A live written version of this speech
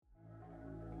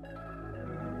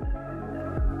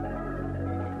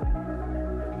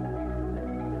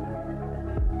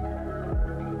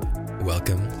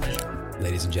Welcome,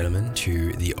 ladies and gentlemen,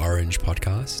 to the Orange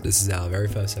Podcast. This is our very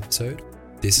first episode.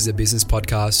 This is a business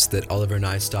podcast that Oliver and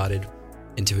I started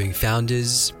interviewing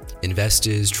founders,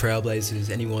 investors,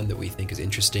 trailblazers, anyone that we think is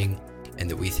interesting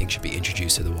and that we think should be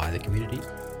introduced to the wider community.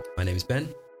 My name is Ben.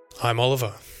 I'm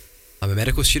Oliver. I'm a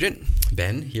medical student.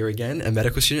 Ben, here again, a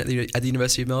medical student at the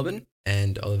University of Melbourne.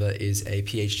 And Oliver is a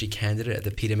PhD candidate at the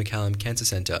Peter MacCallum Cancer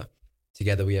Centre.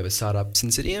 Together we have a startup,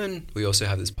 Syncytium, and we also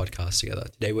have this podcast together.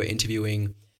 Today we're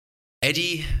interviewing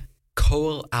Eddie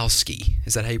Kowalski.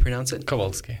 Is that how you pronounce it?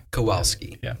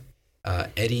 Kowalski. Yeah.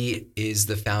 Eddie is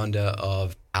the founder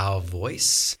of Our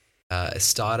Voice, a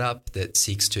startup that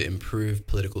seeks to improve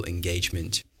political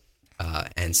engagement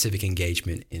and civic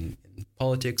engagement in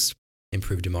politics,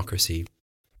 improve democracy.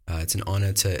 It's an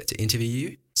honor to interview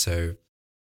you. So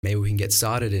maybe we can get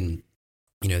started and,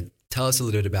 tell us a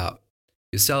little bit about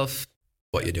yourself,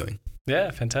 what you're doing.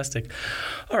 Yeah, fantastic.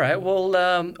 All right. Well,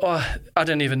 I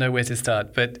don't even know where to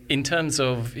start. But in terms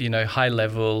of, high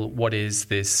level, what is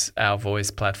this Our Voice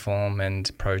platform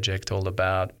and project all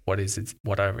about? What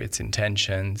are its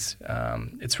intentions?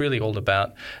 It's really all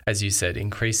about, as you said,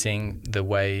 increasing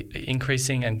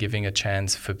and giving a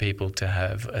chance for people to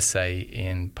have a say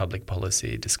in public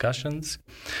policy discussions.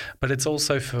 But it's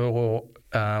also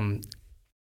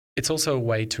a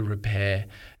way to repair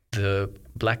the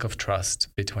lack of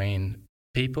trust between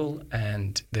people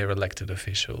and their elected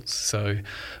officials. So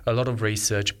a lot of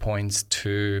research points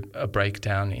to a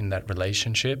breakdown in that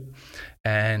relationship,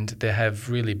 and there have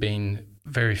really been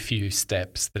very few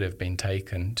steps that have been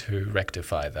taken to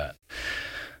rectify that.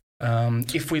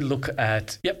 If we look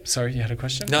at... Yep, sorry, you had a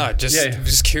question? No,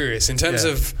 just curious. In terms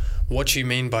of what you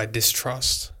mean by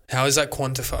distrust, how is that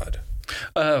quantified?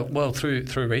 Well, through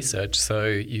research. So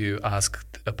you ask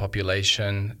a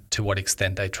population to what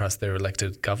extent they trust their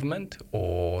elected government,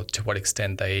 or to what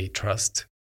extent they trust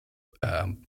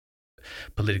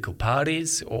political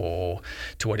parties, or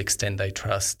to what extent they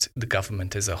trust the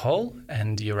government as a whole.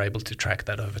 And you're able to track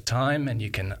that over time, and you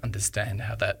can understand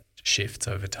how that shifts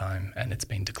over time, and it's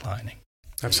been declining.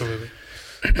 Absolutely.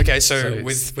 Okay, so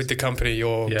with the company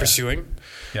you're pursuing,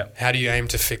 how do you aim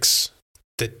to fix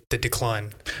the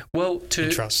decline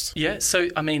in trust? Yeah, so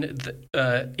I mean,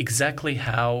 exactly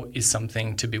how is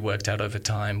something to be worked out over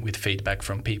time with feedback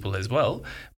from people as well.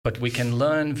 But we can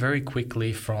learn very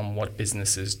quickly from what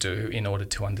businesses do in order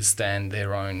to understand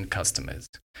their own customers.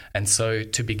 And so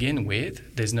to begin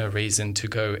with, there's no reason to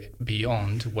go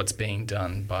beyond what's being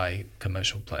done by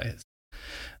commercial players.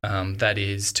 That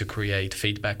is to create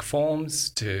feedback forms,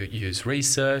 to use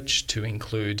research, to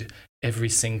include every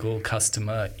single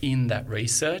customer in that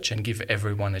research and give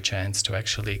everyone a chance to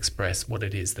actually express what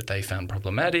it is that they found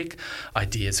problematic,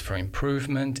 ideas for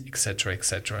improvement, etc.,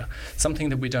 etc. Something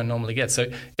that we don't normally get.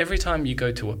 So every time you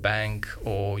go to a bank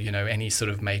or, any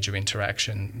sort of major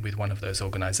interaction with one of those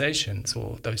organizations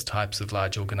or those types of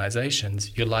large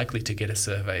organizations, you're likely to get a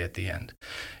survey at the end.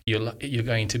 You're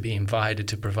going to be invited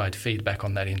to provide feedback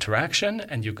on that interaction,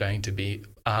 and you're going to be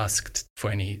asked for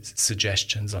any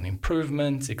suggestions on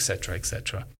improvements, etc.,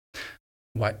 etc.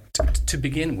 To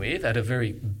begin with, at a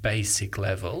very basic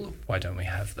level, why don't we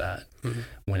have that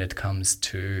when it comes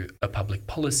to a public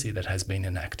policy that has been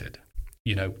enacted?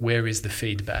 Where is the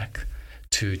feedback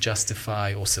to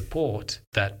justify or support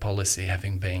that policy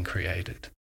having been created?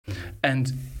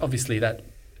 And obviously that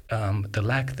the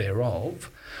lack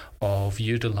thereof of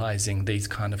utilising these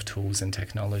kind of tools and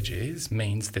technologies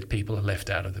means that people are left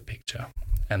out of the picture.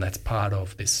 And that's part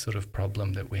of this sort of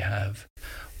problem that we have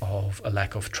of a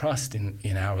lack of trust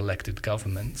in our elected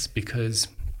governments, because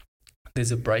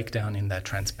there's a breakdown in that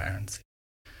transparency.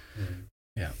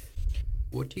 Yeah.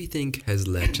 What do you think has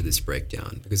led to this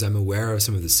breakdown? Because I'm aware of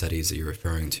some of the studies that you're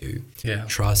referring to. Yeah.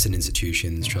 Trust in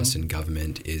institutions, trust in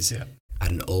government is at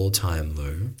an all-time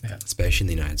low, especially in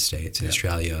the United States. And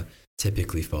Australia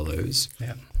typically follows.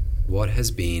 Yeah. What has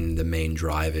been the main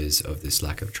drivers of this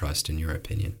lack of trust, in your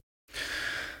opinion?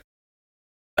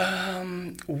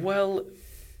 Well,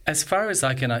 as far as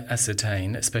I can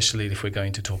ascertain, especially if we're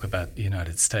going to talk about the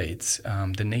United States,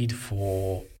 the need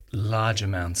for large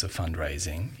amounts of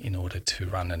fundraising in order to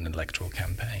run an electoral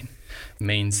campaign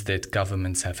means that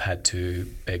governments have had to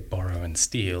beg, borrow and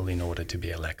steal in order to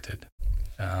be elected.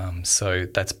 So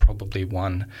that's probably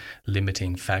one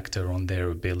limiting factor on their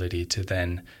ability to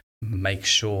then make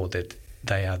sure that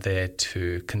they are there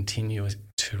to continue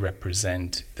to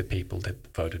represent the people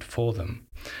that voted for them,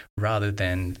 rather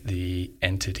than the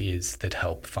entities that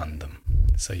help fund them.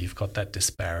 So you've got that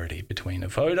disparity between a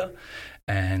voter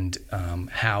and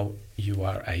how you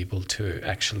are able to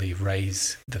actually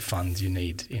raise the funds you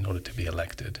need in order to be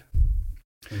elected.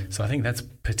 So I think that's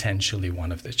potentially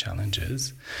one of the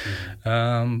challenges.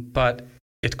 But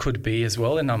it could be as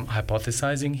well, and I'm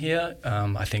hypothesizing here.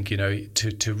 I think,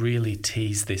 to really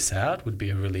tease this out would be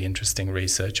a really interesting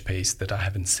research piece that I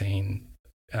haven't seen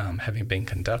having been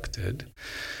conducted.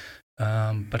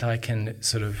 But I can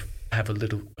sort of have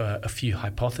a few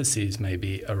hypotheses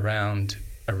maybe around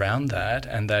that,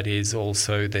 and that is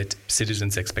also that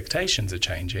citizens' expectations are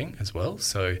changing as well.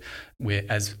 So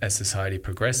as society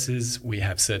progresses, we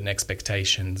have certain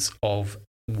expectations of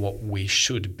what we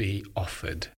should be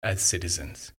offered as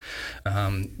citizens.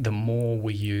 The more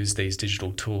we use these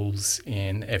digital tools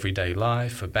in everyday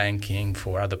life, for banking,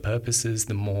 for other purposes,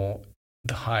 the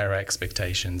higher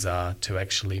expectations are to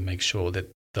actually make sure that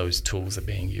those tools are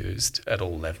being used at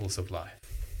all levels of life.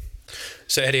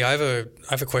 So Eddie, I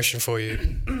have a question for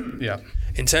you. Yeah.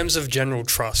 In terms of general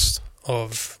trust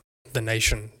of the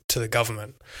nation to the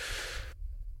government,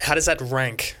 how does that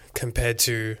rank compared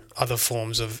to other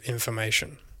forms of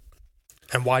information?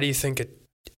 And why do you think it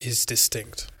is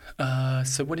distinct?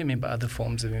 So what do you mean by other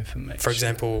forms of information? For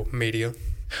example, media.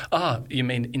 You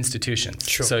mean institutions?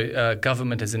 Sure. So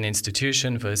government as an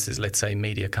institution versus, let's say,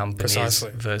 media companies.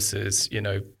 Precisely. Versus,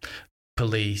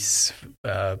 police,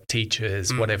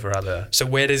 teachers, whatever other. So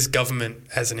where does government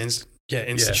as an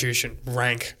institution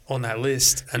rank on that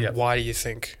list, and why do you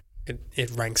think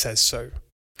it ranks as so?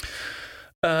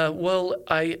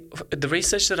 The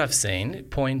research that I've seen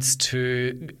points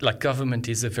to, government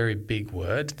is a very big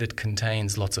word that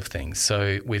contains lots of things.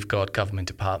 So we've got government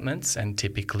departments, and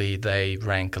typically they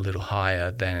rank a little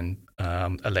higher than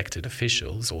elected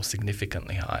officials, or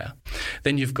significantly higher.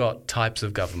 Then you've got types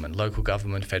of government: local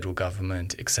government, federal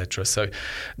government, etc. So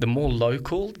the more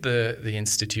local the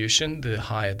institution, the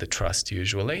higher the trust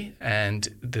usually, and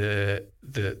the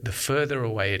further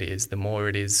away it is, the more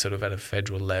it is sort of at a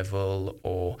federal level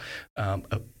or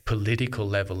a political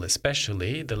level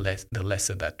especially, the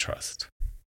lesser that trust.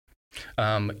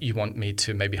 You want me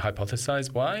to maybe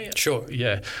hypothesize why? Sure.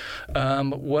 Yeah.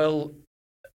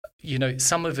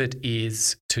 Some of it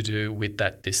is to do with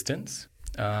that distance,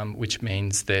 which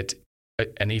means that,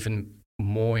 and even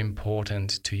more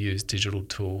important, to use digital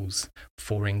tools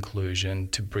for inclusion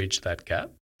to bridge that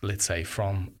gap, let's say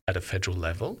from at a federal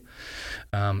level,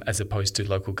 as opposed to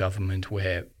local government,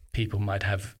 where people might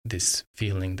have this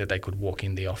feeling that they could walk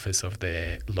in the office of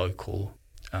their local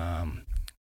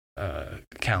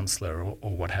councillor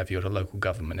or what have you at a local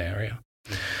government area.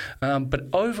 But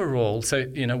overall, so,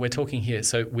 we're talking here,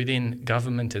 so within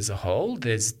government as a whole,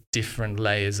 there's different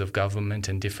layers of government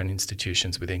and different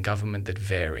institutions within government that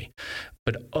vary.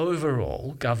 But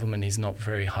overall, government is not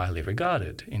very highly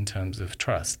regarded in terms of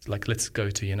trust. Let's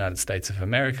go to United States of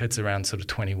America, it's around sort of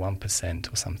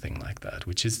 21% or something like that,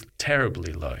 which is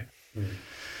terribly low.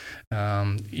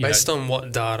 Based on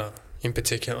what data? In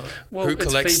particular, who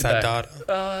collects that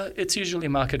data? It's usually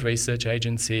market research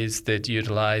agencies that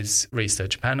utilize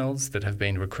research panels that have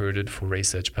been recruited for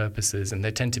research purposes, and they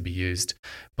tend to be used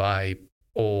by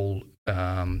all,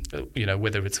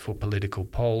 whether it's for political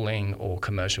polling or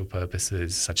commercial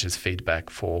purposes, such as feedback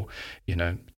for,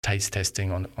 taste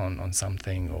testing on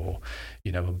something, or,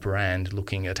 a brand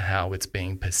looking at how it's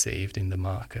being perceived in the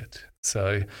market.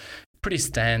 So pretty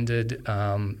standard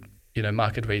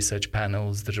market research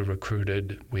panels that are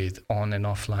recruited with on and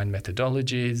offline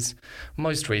methodologies.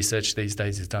 Most research these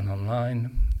days is done online.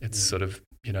 It's sort of,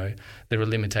 there are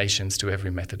limitations to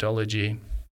every methodology.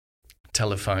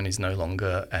 Telephone is no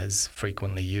longer as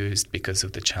frequently used because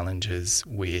of the challenges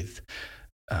with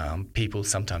people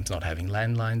sometimes not having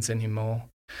landlines anymore,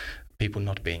 people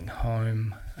not being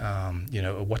home.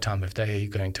 At what time of day are you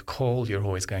going to call? You're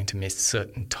always going to miss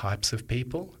certain types of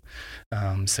people.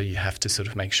 So you have to sort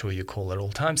of make sure you call at all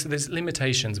times. So there's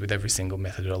limitations with every single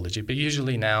methodology. But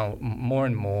usually now, more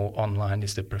and more online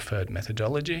is the preferred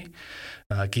methodology,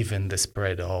 given the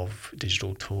spread of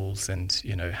digital tools and,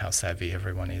 how savvy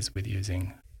everyone is with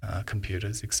using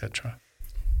computers, etc.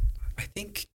 I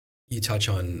think you touch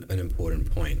on an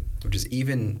important point, which is,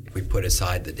 even if we put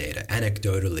aside the data,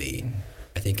 anecdotally,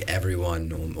 I think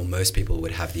everyone or most people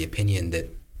would have the opinion that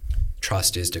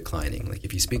trust is declining.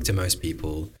 If you speak to most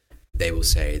people, they will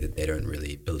say that they don't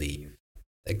really believe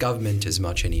their government as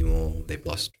much anymore. They've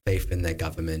lost faith in their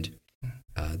government.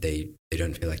 They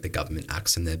don't feel like the government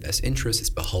acts in their best interests. It's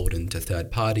beholden to third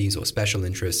parties or special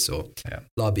interests or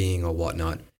lobbying or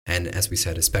whatnot. And as we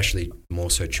said, especially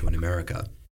more so true in America.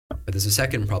 But there's a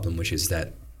second problem, which is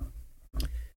that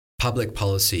public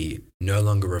policy no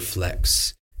longer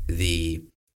reflects the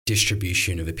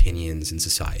distribution of opinions in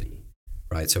society,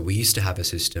 right? So we used to have a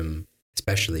system,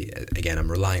 especially, again, I'm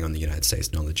relying on the United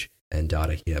States knowledge and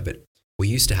data here, but we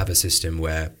used to have a system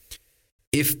where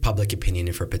if public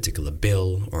opinion for a particular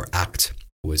bill or act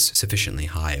was sufficiently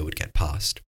high, it would get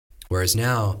passed. Whereas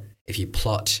now, if you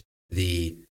plot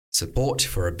the support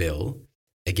for a bill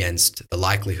against the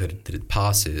likelihood that it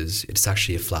passes, it's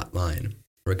actually a flat line.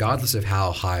 Regardless of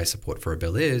how high support for a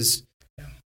bill is,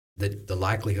 the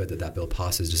likelihood that that bill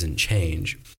passes doesn't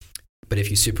change. But if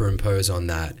you superimpose on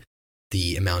that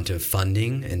the amount of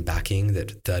funding and backing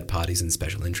that third parties and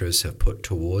special interests have put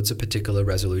towards a particular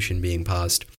resolution being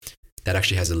passed, that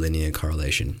actually has a linear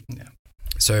correlation. Yeah.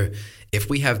 So if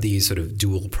we have these sort of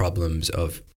dual problems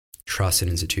of trust in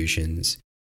institutions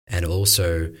and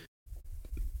also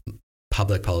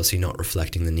public policy not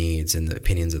reflecting the needs and the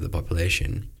opinions of the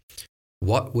population,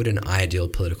 what would an ideal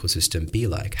political system be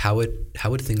like? How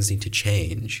would things need to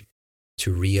change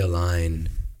to realign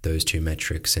those two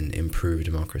metrics and improve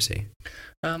democracy?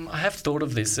 I have thought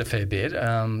of this a fair bit.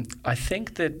 I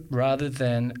think that rather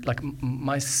than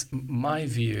my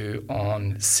view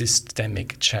on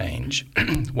systemic change,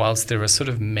 whilst there are sort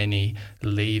of many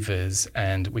levers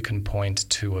and we can point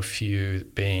to a few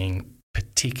being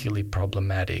particularly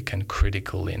problematic and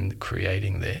critical in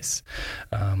creating this,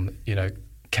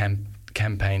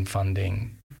 campaign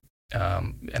funding,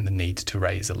 and the need to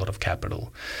raise a lot of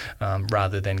capital,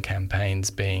 rather than campaigns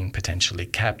being potentially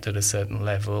capped at a certain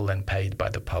level and paid by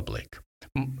the public.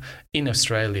 In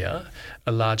Australia,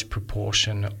 a large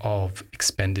proportion of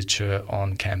expenditure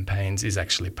on campaigns is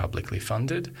actually publicly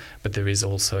funded, but there is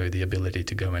also the ability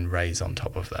to go and raise on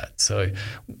top of that. So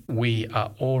we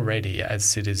are already, as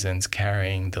citizens,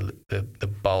 carrying the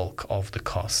bulk of the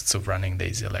costs of running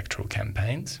these electoral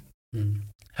campaigns.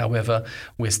 However,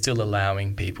 we're still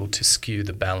allowing people to skew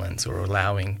the balance, or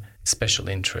allowing special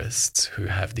interests who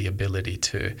have the ability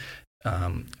to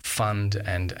fund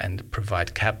and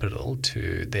provide capital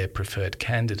to their preferred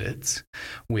candidates.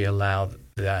 We allow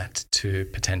that to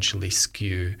potentially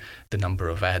skew the number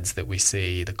of ads that we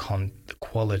see, the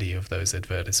quality of those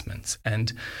advertisements.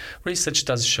 And research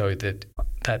does show that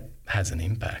has an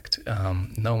impact.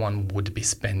 No one would be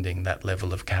spending that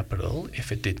level of capital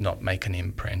if it did not make an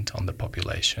imprint on the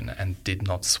population and did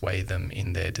not sway them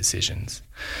in their decisions.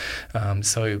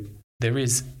 So there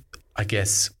is, I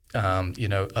guess,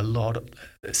 a lot.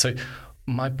 So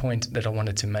my point that I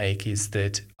wanted to make is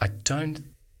that I don't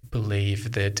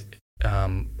believe that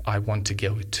I want to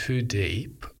go too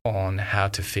deep on how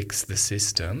to fix the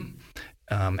system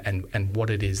and what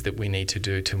it is that we need to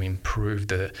do to improve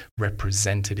the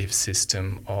representative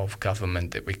system of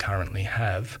government that we currently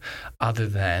have, other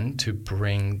than to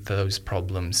bring those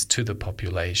problems to the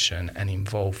population and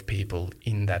involve people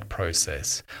in that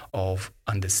process of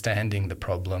understanding the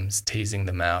problems, teasing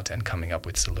them out, and coming up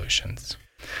with solutions.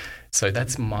 So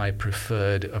that's my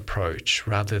preferred approach,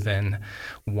 rather than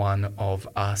one of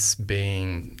us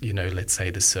being, let's say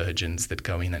the surgeons that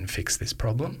go in and fix this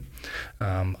problem.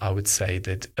 I would say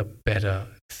that a better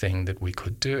thing that we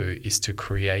could do is to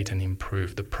create and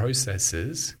improve the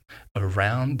processes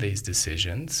around these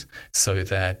decisions so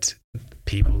that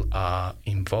people are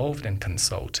involved and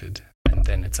consulted. And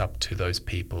then it's up to those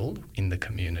people in the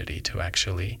community to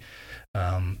actually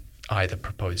either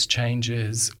propose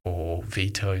changes or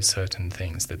veto certain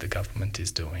things that the government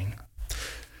is doing.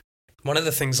 One of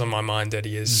the things on my mind,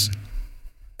 Eddie, is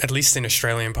at least in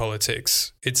Australian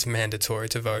politics, it's mandatory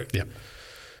to vote,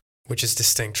 which is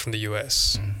distinct from the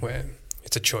US, where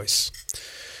it's a choice.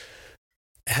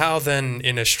 How then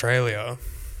in Australia,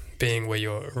 being where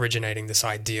you're originating this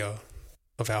idea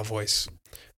of our voice,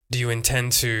 do you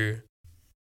intend to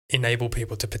enable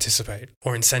people to participate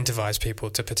or incentivize people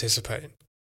to participate?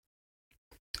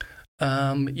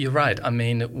 You're right. I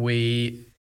mean,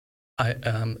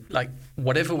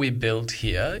 whatever we build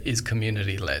here is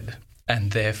community-led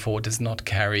and therefore does not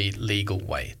carry legal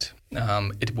weight.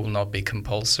 It will not be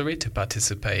compulsory to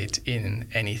participate in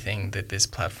anything that this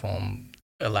platform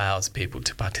allows people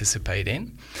to participate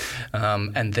in,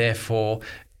 and therefore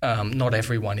not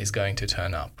everyone is going to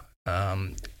turn up.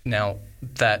 Now,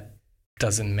 that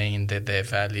doesn't mean that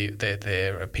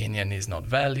their opinion is not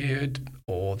valued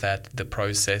or that the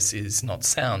process is not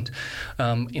sound.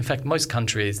 In fact, most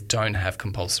countries don't have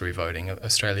compulsory voting.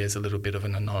 Australia is a little bit of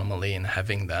an anomaly in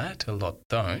having that. A lot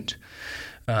don't.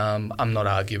 I'm not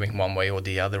arguing one way or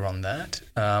the other on that.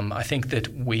 I think that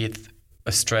with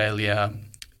Australia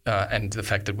and the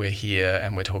fact that we're here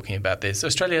and we're talking about this,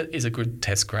 Australia is a good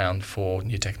test ground for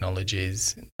new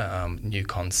technologies, new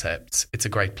concepts. It's a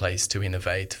great place to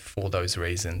innovate for those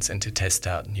reasons and to test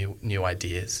out new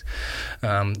ideas.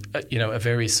 A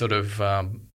very sort of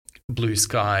blue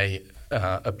sky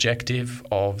objective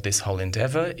of this whole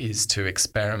endeavour is to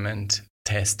experiment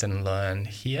test and learn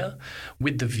here,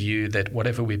 with the view that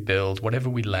whatever we build, whatever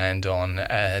we land on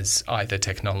as either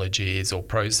technologies or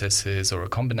processes or a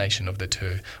combination of the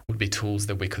two, would be tools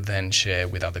that we could then share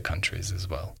with other countries as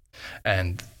well,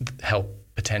 and help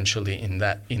potentially in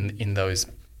those,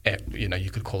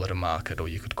 you could call it a market or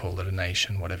you could call it a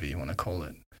nation, whatever you want to call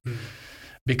it.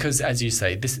 Because, as you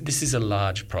say, this is a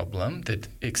large problem that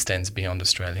extends beyond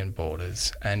Australian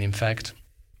borders. And in fact,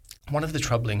 one of the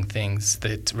troubling things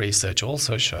that research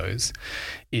also shows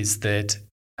is that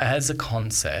as a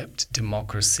concept,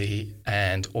 democracy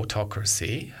and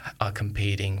autocracy are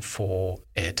competing for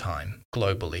airtime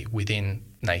globally within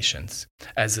nations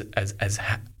as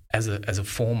a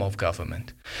form of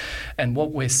government. And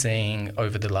what we're seeing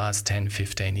over the last 10,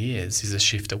 15 years is a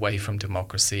shift away from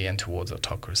democracy and towards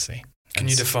autocracy. Can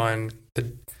you define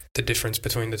the difference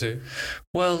between the two?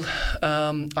 Well,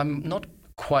 I'm not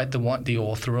quite the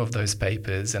author of those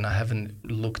papers, and I haven't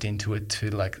looked into it to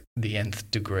like the nth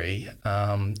degree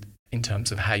in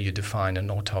terms of how you define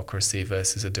an autocracy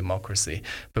versus a democracy.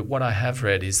 But what I have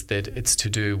read is that it's to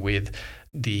do with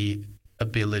the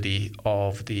ability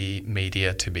of the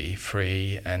media to be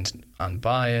free and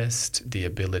unbiased, the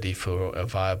ability for a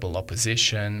viable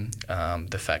opposition,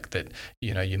 the fact that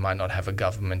you might not have a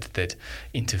government that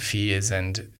interferes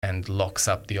and locks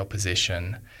up the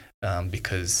opposition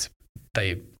because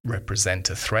they represent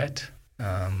a threat.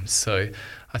 So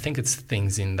I think it's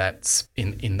things in that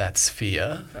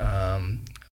sphere.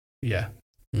 Yeah.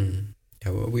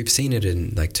 Yeah, well, we've seen it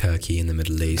in like Turkey and the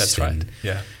Middle East. That's right.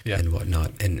 And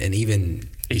whatnot, and even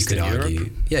Eastern you could Europe.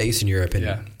 argue, Eastern Europe,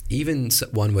 and even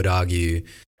one would argue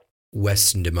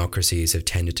Western democracies have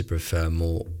tended to prefer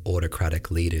more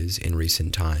autocratic leaders in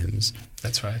recent times.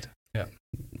 That's right. Yeah.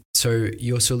 So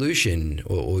your solution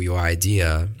or your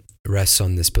idea rests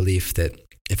on this belief that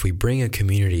if we bring a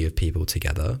community of people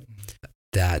together,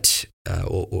 that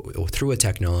or through a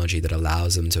technology that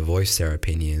allows them to voice their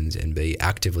opinions and be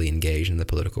actively engaged in the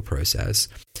political process,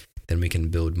 then we can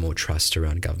build more trust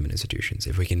around government institutions.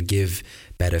 If we can give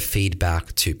better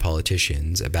feedback to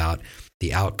politicians about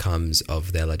the outcomes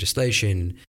of their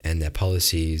legislation and their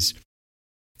policies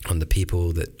on the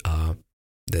people that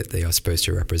they are supposed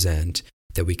to represent,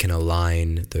 that we can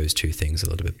align those two things a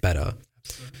little bit better.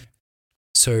 Absolutely.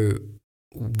 So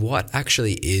what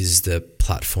actually is the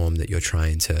platform that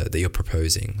you're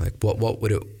proposing? Like what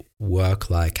would it work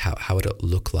like? How would it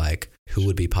look like? Who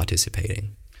would be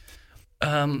participating?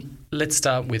 Let's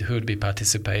start with who would be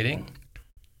participating.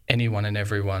 Anyone and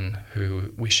everyone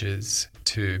who wishes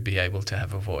to be able to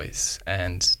have a voice,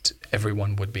 and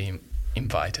everyone would be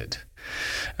invited.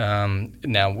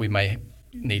 Now, we may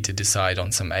need to decide on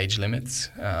some age limits.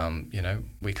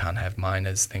 We can't have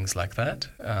minors, things like that.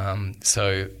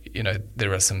 So,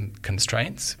 there are some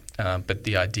constraints, but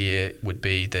the idea would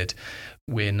be that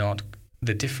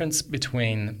the difference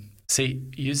between,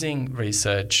 using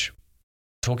research,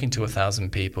 talking to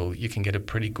 1,000 people, you can get a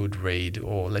pretty good read,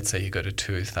 or let's say you go to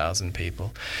 2,000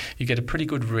 people, you get a pretty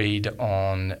good read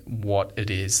on what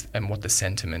it is and what the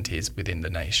sentiment is within the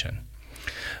nation.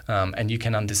 And you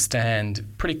can understand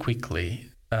pretty quickly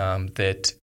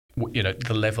that,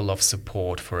 the level of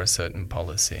support for a certain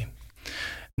policy.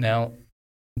 Now,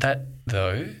 that,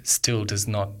 though, still does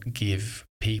not give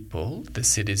people, the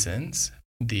citizens,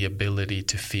 the ability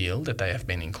to feel that they have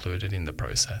been included in the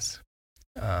process.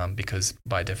 Because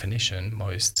by definition,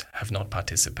 most have not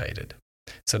participated.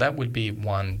 So that would be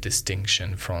one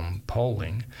distinction from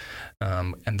polling,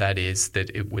 and that is that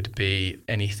it would be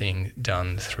anything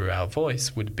done through our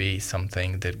voice would be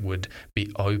something that would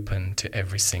be open to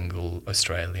every single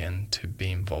Australian to be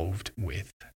involved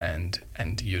with and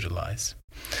utilise.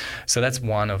 So that's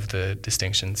one of the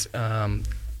distinctions.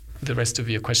 The rest of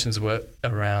your questions were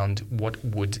around what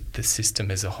would the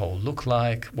system as a whole look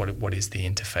like, what is the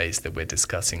interface that we're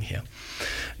discussing here.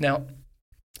 Now,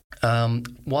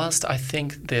 whilst I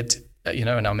think that,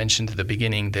 and I mentioned at the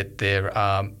beginning that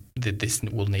that this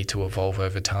will need to evolve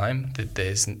over time, that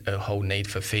there's a whole need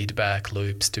for feedback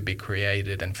loops to be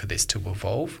created and for this to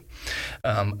evolve.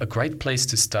 A great place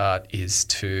to start is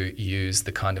to use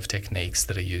the kind of techniques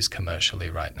that are used commercially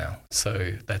right now.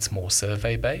 So that's more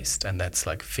survey-based and that's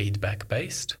like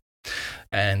feedback-based.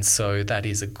 And so that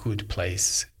is a good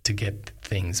place to get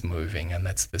things moving, and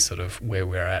that's the sort of where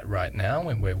we're at right now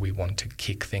and where we want to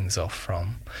kick things off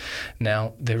from.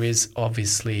 Now, there is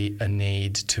obviously a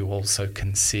need to also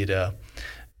consider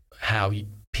how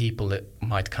people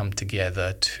might come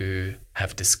together to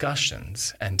have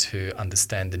discussions and to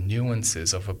understand the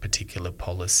nuances of a particular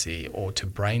policy, or to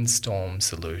brainstorm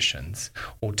solutions,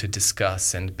 or to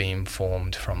discuss and be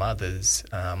informed from others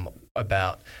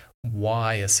about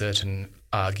why a certain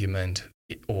argument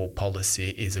or policy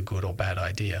is a good or bad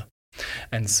idea.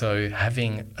 And so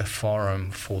having a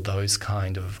forum for those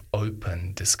kind of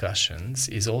open discussions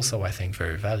is also, I think,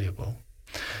 very valuable,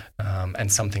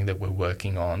 and something that we're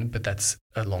working on, but that's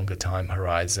a longer time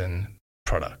horizon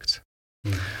product.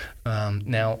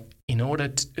 Now, in order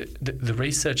to, the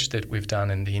research that we've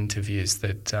done and the interviews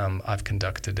that I've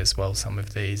conducted as well, some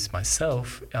of these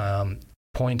myself,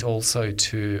 point also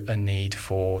to a need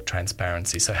for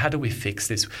transparency. So how do we fix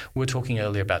this? We were talking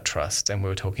earlier about trust, and we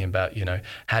were talking about,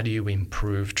 how do you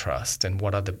improve trust, and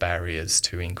what are the barriers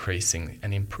to increasing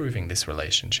and improving this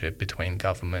relationship between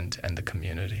government and the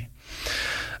community?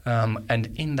 And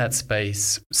in that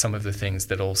space, some of the things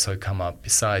that also come up,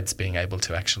 besides being able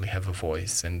to actually have a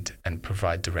voice and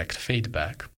provide direct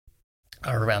feedback,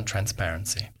 are around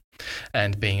transparency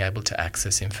and being able to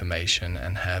access information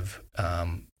and have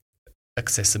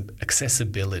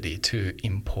accessibility to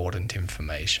important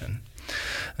information.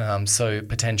 So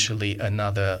potentially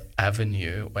another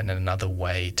avenue and another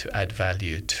way to add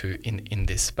value to in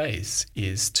this space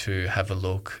is to have a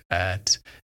look at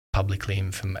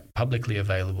publicly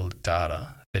available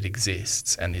data that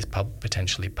exists and is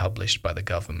potentially published by the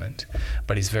government,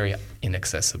 but is very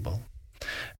inaccessible,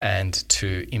 and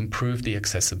to improve the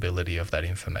accessibility of that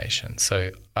information.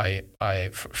 So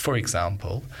for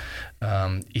example,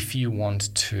 if you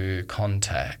want to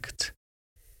contact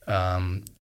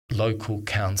local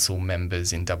council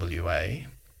members in WA,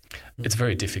 it's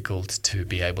very difficult to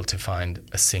be able to find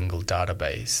a single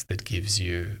database that gives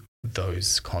you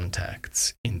those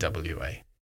contacts in WA.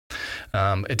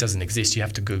 It doesn't exist. You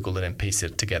have to Google it and piece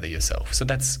it together yourself. So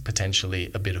that's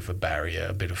potentially a bit of a barrier,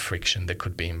 a bit of friction that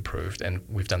could be improved, and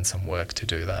we've done some work to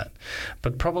do that.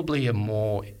 But probably a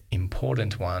more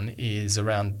important one is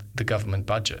around the government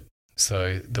budget.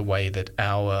 So the way that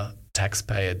our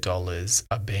taxpayer dollars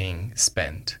are being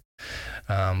spent.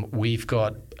 We've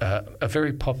got a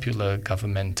very popular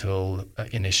governmental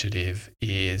initiative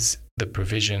is the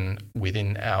provision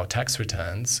within our tax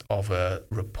returns of a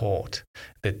report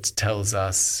that tells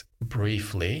us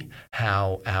briefly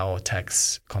how our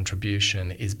tax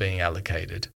contribution is being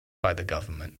allocated by the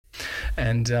government.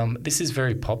 And this is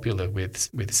very popular with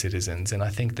citizens, and I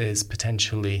think there's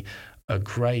potentially a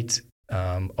great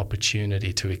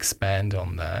opportunity to expand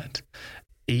on that,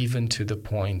 even to the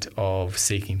point of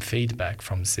seeking feedback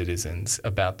from citizens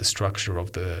about the structure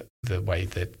of the way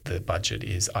that the budget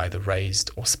is either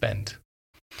raised or spent.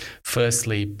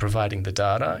 Firstly, providing the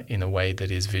data in a way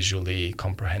that is visually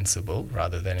comprehensible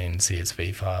rather than in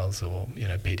CSV files or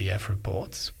PDF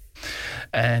reports,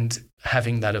 and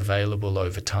having that available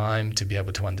over time to be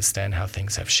able to understand how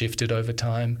things have shifted over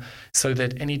time, so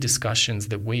that any discussions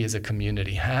that we as a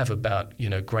community have about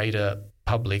greater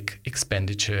public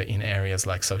expenditure in areas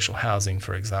like social housing,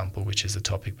 for example, which is a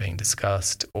topic being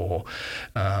discussed, or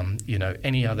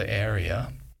any other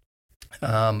area,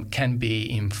 can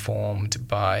be informed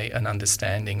by an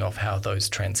understanding of how those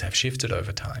trends have shifted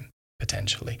over time,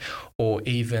 potentially, or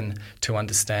even to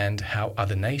understand how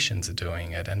other nations are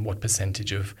doing it and what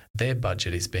percentage of their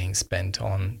budget is being spent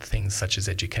on things such as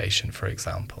education, for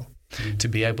example, to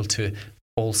be able to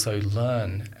also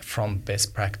learn from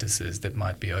best practices that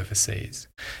might be overseas.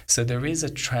 So there is a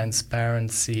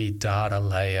transparency data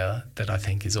layer that I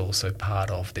think is also part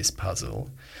of this puzzle,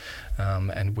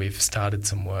 and we've started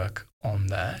some work on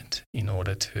that in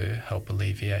order to help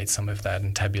alleviate some of that,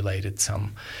 and tabulated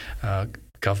some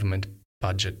government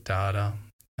budget data,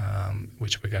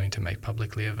 which we're going to make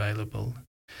publicly available,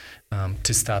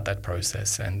 to start that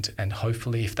process. And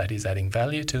hopefully, if that is adding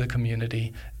value to the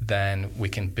community, then we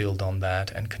can build on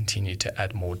that and continue to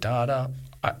add more data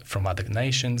from other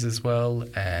nations as well,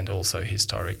 and also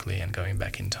historically and going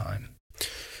back in time.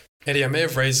 Eddie, I may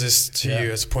have raised this to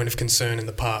you as a point of concern in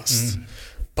the past,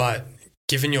 but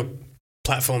given your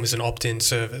platform is an opt-in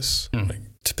service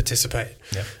to participate,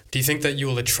 do you think that you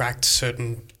will attract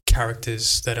certain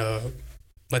characters that are,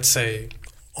 let's say,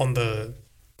 on the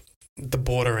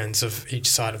border ends of each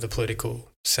side of the political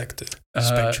sector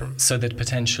spectrum? So that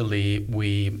potentially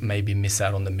we maybe miss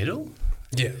out on the middle?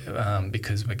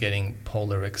 Because we're getting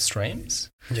polar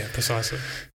extremes? Yeah, precisely.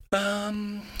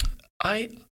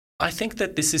 I think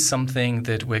that this is something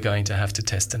that we're going to have to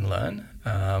test and learn.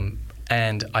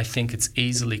 And I think it's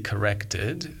easily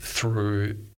corrected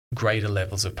through greater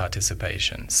levels of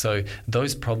participation. So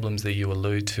those problems that you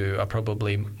allude to are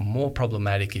probably more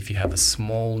problematic if you have a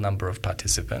small number of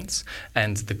participants,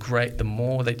 and the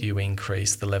more that you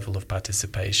increase the level of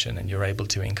participation and you're able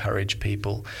to encourage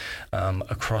people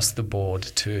across the board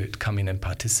to come in and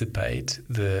participate,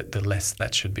 the less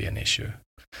that should be an issue.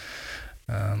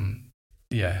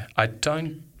 I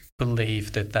don't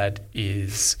believe that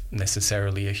is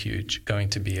necessarily going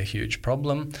to be a huge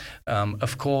problem.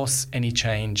 Of course, any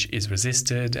change is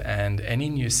resisted, and any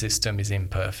new system is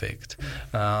imperfect.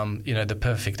 The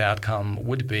perfect outcome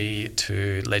would be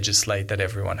to legislate that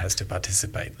everyone has to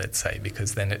participate, let's say,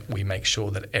 because then we make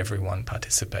sure that everyone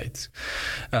participates.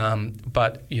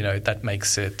 But that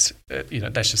makes it,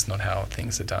 that's just not how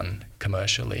things are done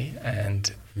commercially,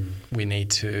 and we need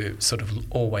to sort of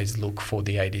always look for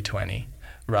the 80-20.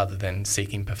 Rather than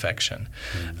seeking perfection.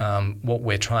 What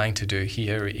we're trying to do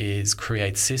here is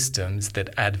create systems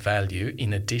that add value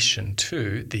in addition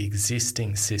to the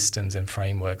existing systems and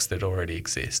frameworks that already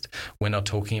exist. We're not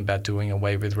talking about doing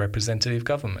away with representative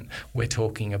government. We're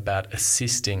talking about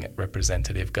assisting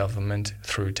representative government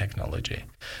through technology.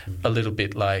 A little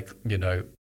bit like,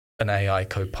 an AI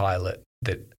co-pilot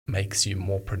that makes you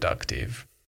more productive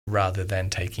rather than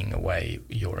taking away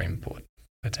your input.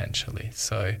 Potentially.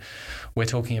 So we're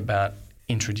talking about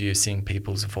introducing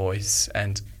people's voice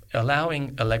and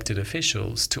allowing elected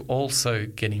officials to also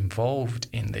get involved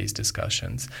in these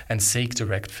discussions and seek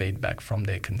direct feedback from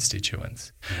their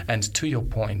constituents. And to your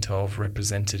point of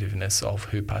representativeness of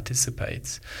who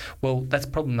participates, well, that's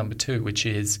problem number 2, which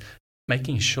is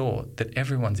making sure that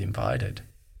everyone's invited,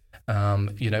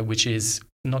 which is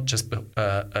not just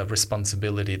a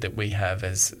responsibility that we have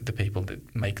as the people that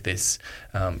make this,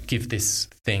 give this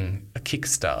thing a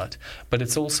kickstart, but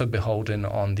it's also beholden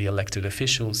on the elected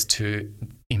officials to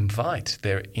invite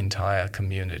their entire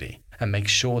community and make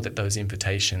sure that those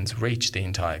invitations reach the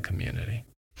entire community,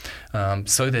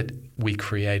 so that we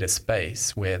create a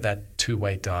space where that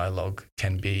two-way dialogue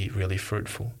can be really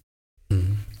fruitful.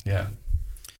 Mm-hmm. Yeah.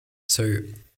 So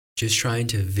just trying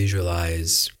to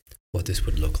visualize what this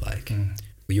would look like.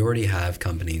 We already have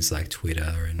companies like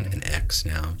Twitter and X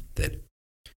now that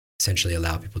essentially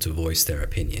allow people to voice their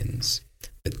opinions.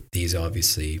 But these are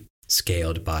obviously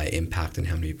scaled by impact and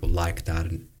how many people like that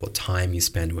and what time you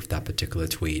spend with that particular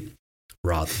tweet,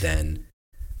 rather than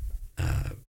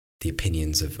the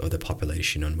opinions of the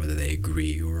population on whether they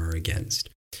agree or are against.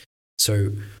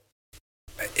 So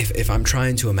if I'm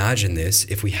trying to imagine this,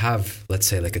 if we have, let's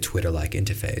say, like a Twitter-like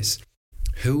interface,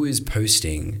 who is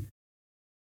posting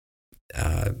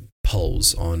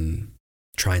polls on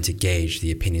trying to gauge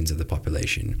the opinions of the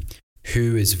population?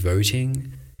 Who is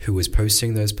voting? Who is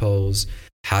posting those polls?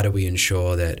 How do we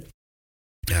ensure that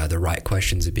the right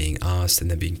questions are being asked and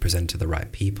they're being presented to the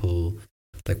right people?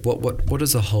 Like, what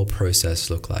does the whole process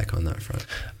look like on that front?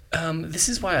 This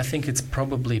is why I think it's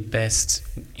probably best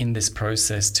in this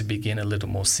process to begin a little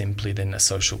more simply than a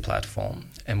social platform.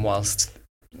 And whilst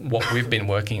what we've been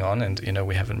working on, and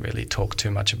we haven't really talked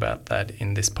too much about that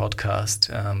in this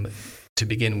podcast. To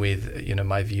begin with,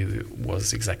 my view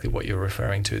was exactly what you're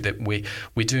referring to, that we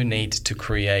do need to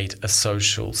create a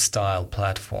social style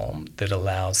platform that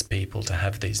allows people to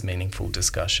have these meaningful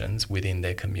discussions within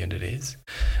their communities,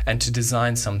 and to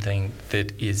design something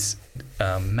that is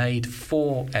made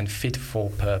for and fit for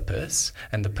purpose,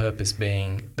 and the purpose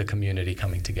being the community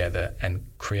coming together and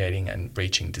creating and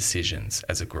reaching decisions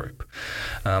as a group,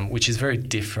 which is very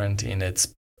different in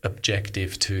its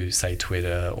objective to, say,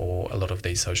 Twitter or a lot of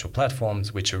these social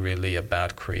platforms, which are really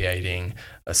about creating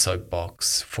a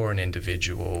soapbox for an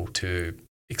individual to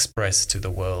express to the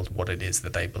world what it is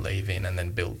that they believe in, and then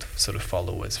build sort of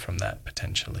followers from that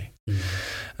potentially.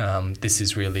 This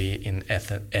is really, in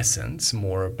essence,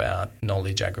 more about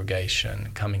knowledge aggregation,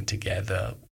 coming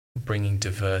together, bringing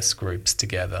diverse groups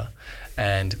together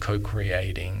and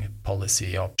co-creating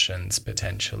policy options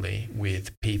potentially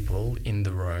with people in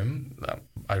the room.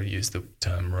 I use the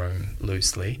term room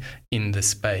loosely, in the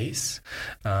space,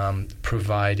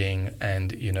 providing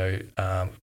and,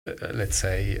 let's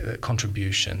say,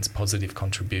 contributions, positive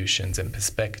contributions and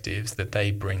perspectives that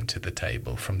they bring to the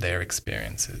table from their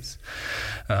experiences.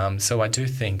 So I do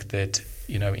think that,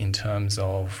 in terms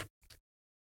of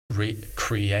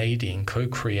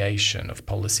co-creation of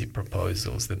policy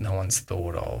proposals that no one's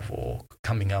thought of, or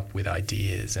coming up with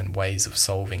ideas and ways of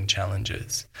solving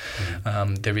challenges.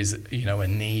 There is, a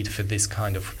need for this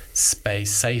kind of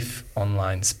space, safe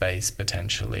online space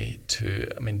potentially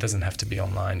it doesn't have to be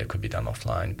online, it could be done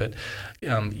offline, but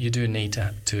you do need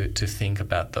to think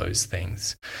about those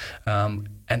things. And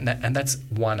that's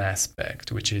one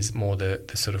aspect, which is more the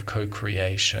sort of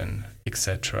co-creation,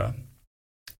 etc.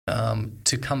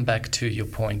 To come back to your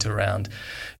point around,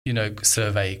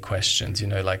 survey questions,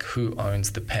 like who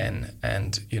owns the pen,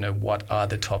 and, what are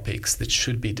the topics that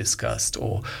should be discussed,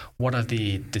 or what are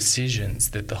the decisions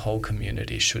that the whole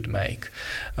community should make?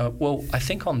 Well, I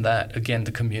think on that, again,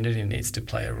 the community needs to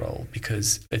play a role,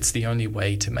 because it's the only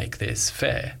way to make this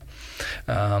fair.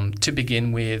 To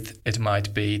begin with, it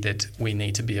might be that we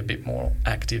need to be a bit more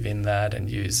active in that and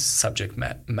use subject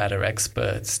matter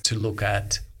experts to look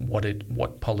at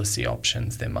what policy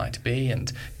options there might be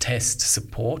and test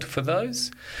support for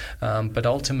those. But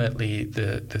ultimately,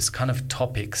 this kind of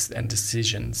topics and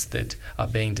decisions that are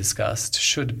being discussed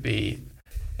should be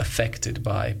affected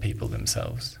by people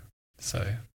themselves.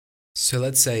 So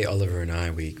let's say Oliver and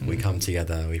I, we come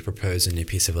together, we propose a new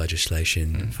piece of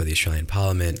legislation for the Australian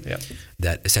Parliament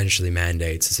that essentially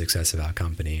mandates the success of our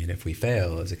company. And if we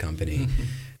fail as a company,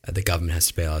 the government has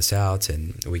to bail us out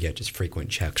and we get just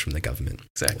frequent checks from the government.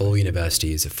 Exactly. All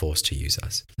universities are forced to use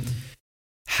us.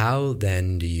 How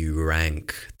then do you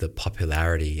rank the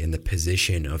popularity and the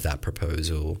position of that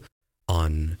proposal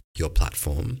on your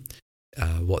platform?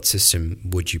 What system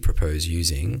would you propose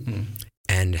using?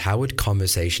 And how would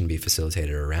conversation be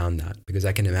facilitated around that? Because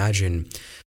I can imagine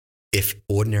if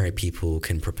ordinary people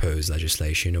can propose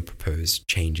legislation or propose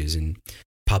changes in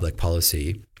public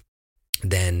policy,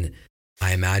 then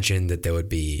I imagine that there would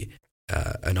be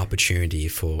an opportunity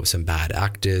for some bad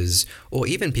actors or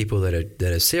even people that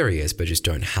are serious but just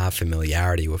don't have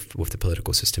familiarity with the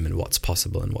political system and what's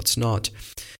possible and what's not,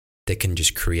 that can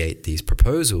just create these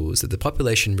proposals that the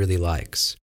population really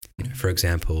likes. For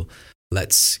example,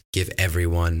 let's give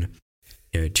everyone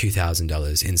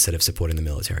 $2,000 instead of supporting the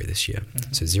military this year.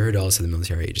 So $0 to the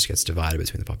military, it just gets divided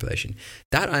between the population.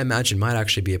 That, I imagine, might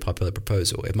actually be a popular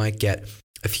proposal. It might get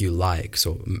a few likes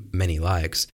or many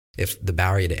likes if the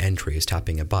barrier to entry is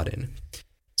tapping a button.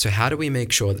 So how do we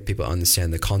make sure that people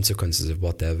understand the consequences of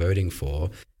what they're voting for?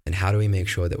 And how do we make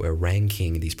sure that we're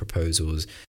ranking these proposals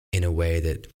in a way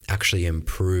that actually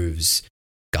improves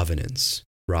governance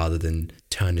rather than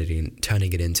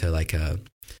turning it into like a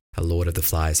Lord of the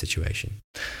Flies situation?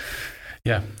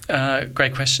 Yeah,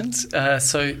 great questions.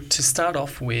 So to start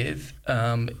off with,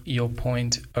 your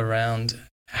point around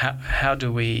how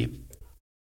do we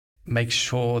make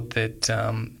sure that...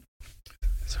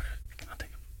 sorry, can I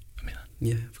take a minute?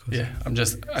 Yeah, of course. Yeah,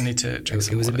 I need to drink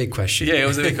some water. A big question. Yeah, it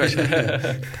was a big question.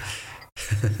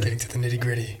 Getting to the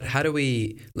nitty-gritty. How do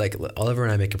we, like Oliver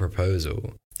and I make a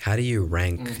proposal, how do you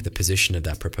rank the position of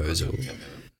that proposal?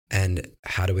 And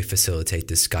how do we facilitate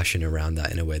discussion around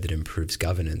that in a way that improves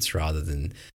governance rather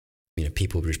than,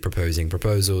 people just proposing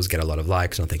proposals, get a lot of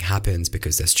likes, nothing happens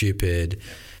because they're stupid.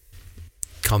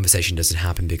 Conversation doesn't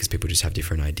happen because people just have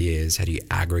different ideas. How do you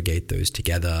aggregate those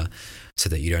together so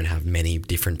that you don't have many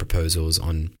different proposals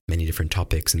on many different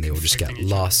topics and they all just get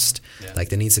lost? Yeah. Like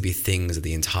there needs to be things that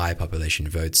the entire population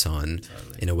votes on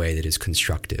in a way that is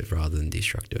constructive rather than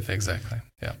destructive. Exactly,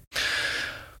 yeah.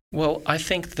 Well, I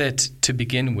think that to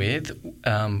begin with,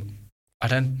 I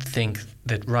don't think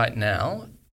that right now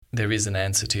there is an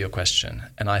answer to your question.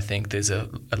 And I think there's a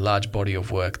large body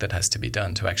of work that has to be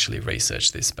done to actually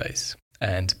research this space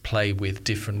and play with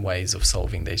different ways of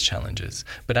solving these challenges.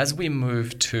 But as we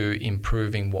move to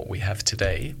improving what we have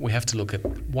today, we have to look at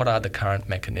what are the current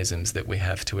mechanisms that we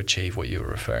have to achieve what you were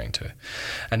referring to.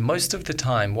 And most of the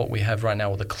time, what we have right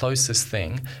now, or the closest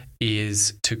thing,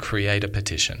 is to create a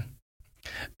petition.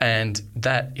 And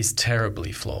that is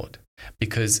terribly flawed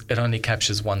because it only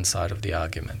captures one side of the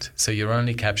argument. So you're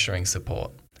only capturing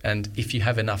support. And if you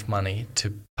have enough money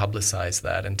to publicize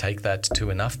that and take that to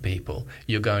enough people,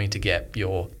 you're going to get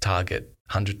your target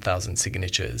 100,000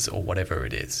 signatures or whatever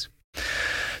it is.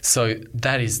 So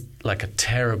that is like a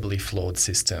terribly flawed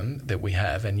system that we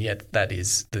have, and yet that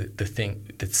is the thing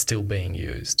that's still being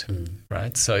used,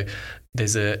 right? So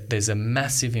there's a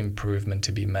massive improvement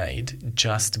to be made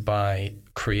just by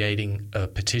creating a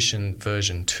petition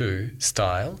version 2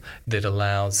 style that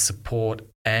allows support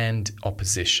and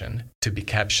opposition to be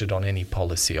captured on any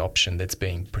policy option that's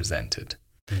being presented.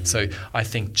 So I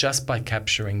think just by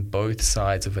capturing both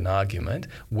sides of an argument,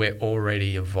 we're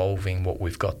already evolving what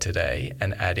we've got today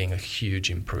and adding a huge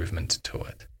improvement to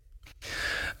it.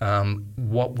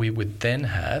 What we would then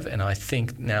have, and I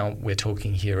think now we're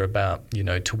talking here about,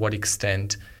 to what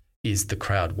extent is the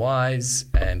crowd wise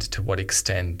and to what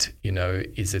extent,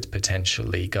 is it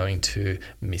potentially going to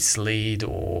mislead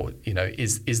or,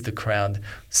 is the crowd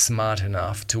smart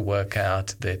enough to work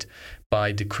out that by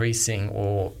decreasing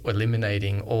or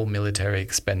eliminating all military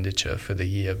expenditure for the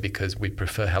year because we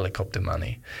prefer helicopter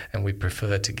money and we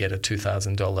prefer to get a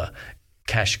 $2,000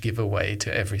 cash giveaway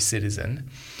to every citizen,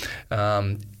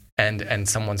 and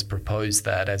someone's proposed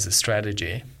that as a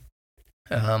strategy,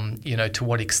 to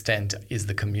what extent is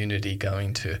the community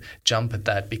going to jump at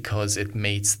that because it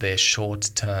meets their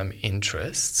short-term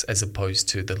interests as opposed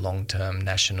to the long-term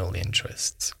national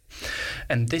interests?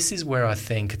 And this is where I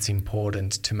think it's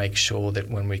important to make sure that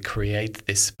when we create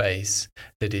this space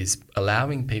that is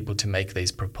allowing people to make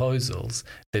these proposals,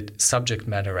 that subject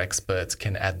matter experts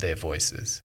can add their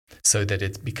voices, so that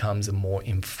it becomes a more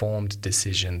informed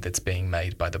decision that's being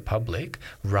made by the public,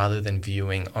 rather than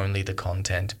viewing only the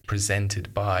content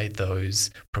presented by those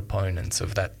proponents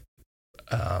of that,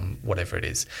 whatever it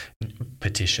is,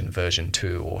 petition version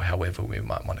 2, or however we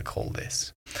might want to call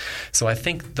this. So I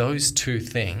think those two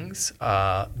things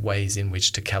are ways in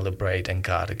which to calibrate and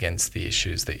guard against the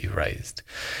issues that you raised.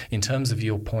 In terms of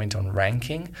your point on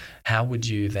ranking, how would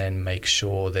you then make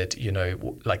sure that,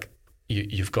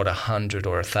 you've got 100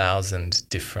 or 1,000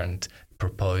 different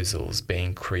proposals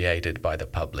being created by the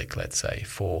public, let's say,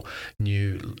 for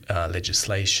new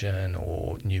legislation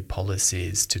or new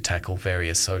policies to tackle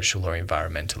various social or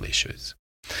environmental issues.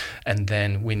 And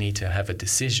then we need to have a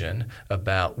decision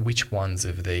about which ones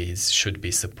of these should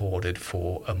be supported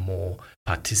for a more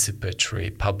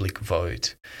participatory public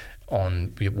vote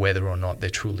on whether or not there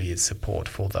truly is support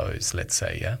for those, let's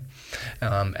say, yeah?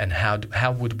 And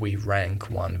how would we rank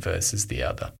one versus the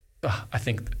other? I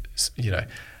think,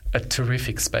 a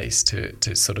terrific space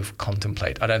to sort of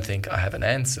contemplate. I don't think I have an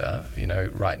answer,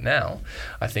 right now.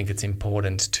 I think it's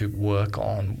important to work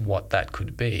on what that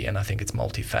could be, and I think it's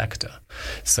multi-factor.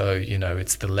 So,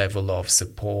 it's the level of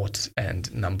support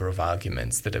and number of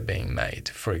arguments that are being made,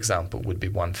 for example, would be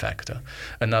one factor.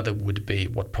 Another would be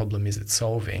what problem is it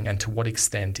solving, and to what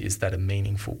extent is that a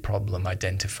meaningful problem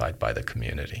identified by the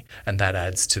community, and that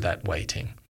adds to that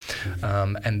weighting.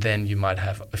 And then you might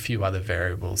have a few other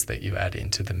variables that you add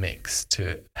into the mix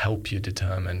to help you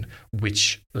determine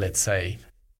which, let's say,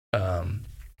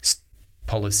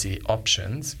 policy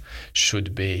options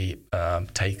should be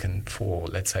taken for,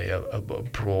 let's say, a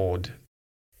broad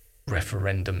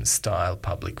referendum-style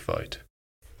public vote.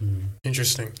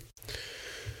 Interesting.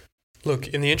 Look,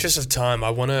 in the interest of time,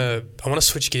 I want to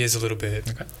switch gears a little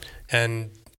bit, and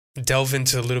delve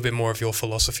into a little bit more of your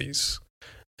philosophies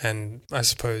and, I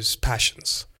suppose,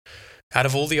 passions. Out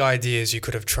of all the ideas you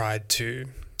could have tried to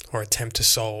or attempt to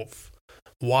solve,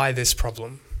 why this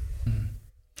problem?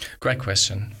 Great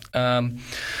question.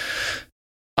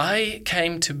 I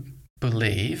came to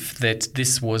believe that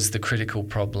this was the critical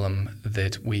problem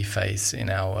that we face in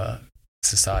our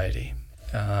society,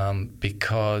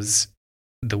 because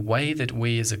the way that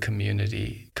we as a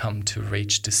community come to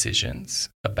reach decisions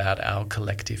about our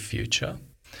collective future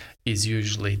is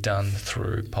usually done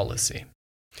through policy.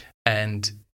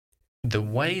 And the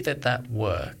way that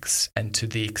works, and to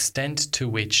the extent to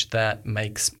which that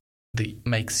makes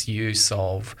use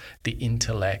of the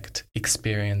intellect,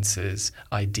 experiences,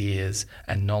 ideas,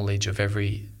 and knowledge of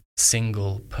every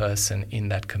single person in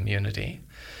that community,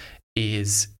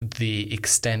 is the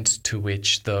extent to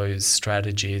which those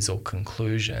strategies or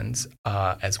conclusions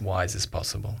are as wise as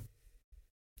possible.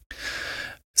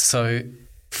 So,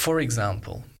 for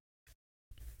example,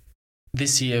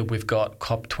 this year we've got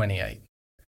COP28.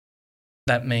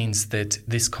 That means that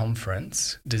this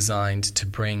conference, designed to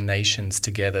bring nations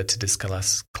together to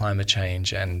discuss climate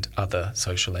change and other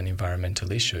social and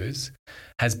environmental issues,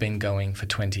 has been going for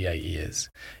 28 years.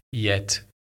 Yet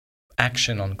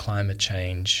action on climate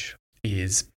change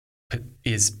is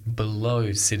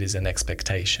below citizen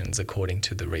expectations, according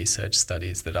to the research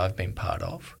studies that I've been part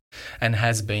of, and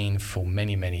has been for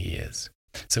many, many years.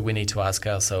 So we need to ask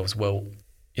ourselves, well,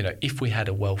 if we had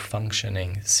a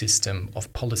well-functioning system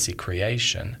of policy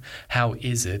creation, how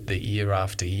is it that year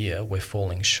after year we're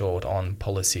falling short on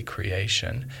policy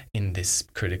creation in this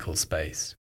critical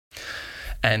space?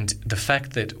 And the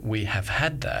fact that we have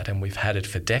had that, and we've had it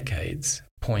for decades,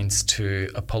 points to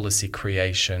a policy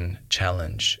creation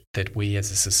challenge that we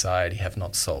as a society have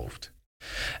not solved.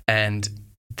 And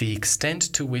the extent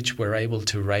to which we're able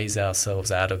to raise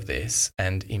ourselves out of this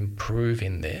and improve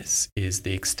in this is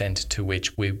the extent to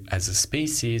which we, as a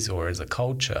species or as a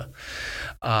culture,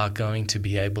 are going to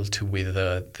be able to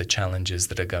weather the challenges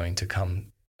that are going to come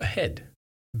ahead.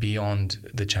 Beyond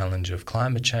the challenge of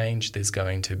climate change, there's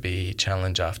going to be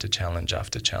challenge after challenge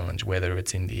after challenge, whether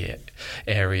it's in the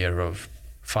area of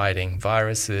fighting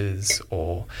viruses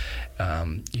or,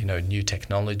 new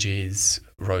technologies,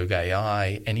 rogue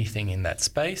AI, anything in that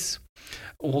space.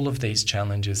 All of these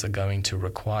challenges are going to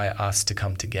require us to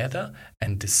come together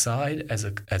and decide as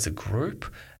a group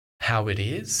how it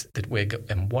is that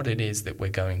and what it is that we're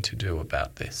going to do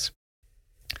about this.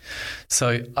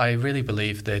 So I really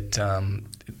believe that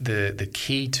the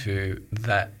key to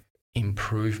that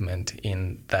improvement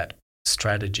in that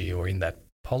strategy or in that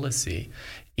policy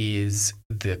is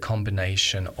the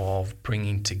combination of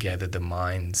bringing together the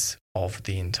minds of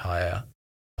the entire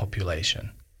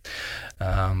population.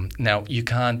 Now, you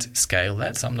can't scale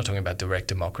that, so I'm not talking about direct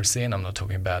democracy, and I'm not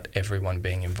talking about everyone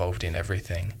being involved in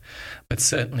everything. But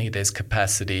certainly there's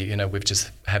capacity. We're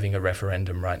just having a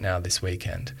referendum right now this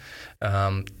weekend.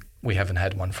 We haven't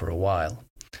had one for a while.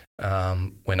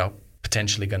 We're not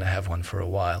potentially going to have one for a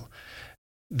while.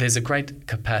 There's a great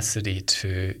capacity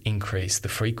to increase the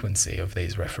frequency of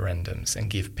these referendums and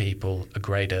give people a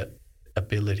greater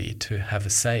ability to have a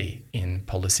say in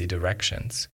policy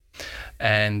directions.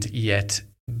 And yet,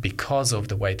 because of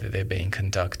the way that they're being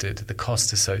conducted, the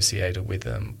cost associated with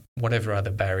them, whatever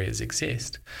other barriers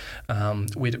exist,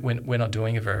 we're not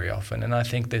doing it very often. And I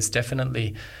think there's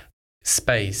definitely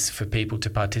space for people to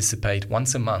participate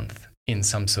once a month in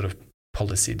some sort of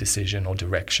policy decision or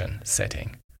direction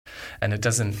setting. And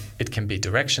it can be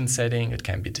direction setting, it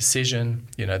can be decision,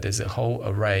 there's a whole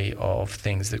array of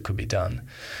things that could be done.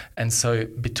 And so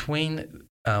between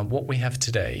what we have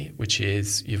today, which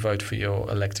is you vote for your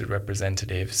elected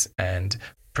representatives and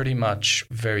pretty much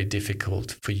very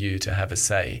difficult for you to have a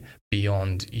say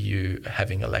beyond you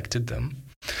having elected them,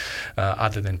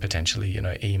 other than potentially,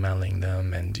 emailing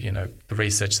them. And, the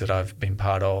research that I've been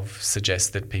part of suggests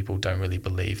that people don't really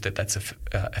believe that that's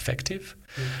effective.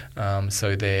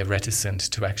 So they're reticent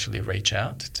to actually reach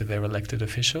out to their elected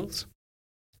officials.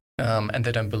 And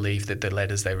they don't believe that the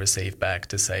letters they receive back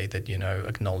to say that,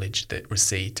 acknowledge the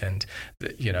receipt and,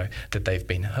 that they've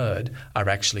been heard are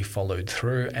actually followed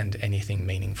through and anything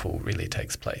meaningful really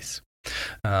takes place.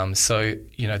 So,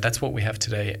 that's what we have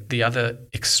today. The other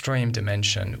extreme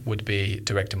dimension would be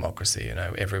direct democracy.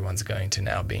 Everyone's going to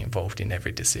now be involved in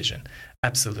every decision.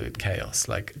 Absolute chaos.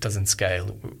 It doesn't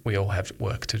scale. We all have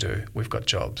work to do. We've got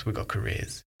jobs. We've got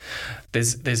careers.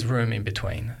 There's room in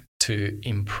between to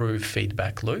improve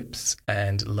feedback loops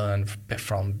and learn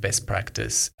from best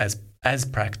practice as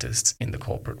practiced in the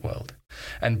corporate world,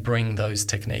 and bring those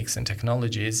techniques and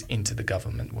technologies into the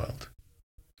government world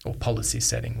or policy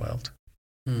setting world.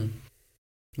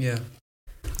 Yeah,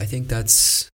 I think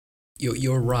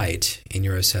you're right in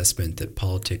your assessment that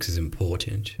politics is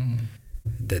important,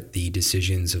 that the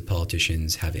decisions of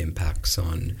politicians have impacts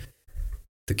on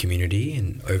the community,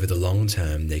 and over the long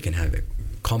term they can have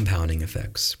compounding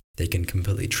effects. They can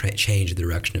completely change the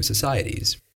direction of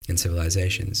societies and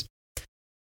civilizations.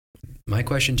 My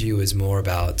question to you is more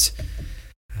about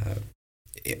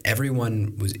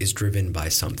everyone is driven by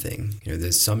something.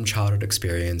 There's some childhood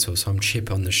experience or some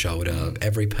chip on the shoulder of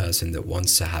every person that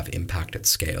wants to have impact at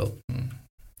scale.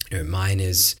 Mine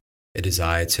is a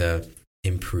desire to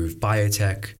improve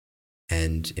biotech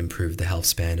and improve the health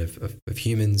span of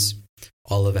humans.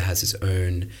 Oliver has his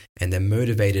own, and they're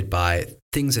motivated by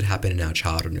things that happen in our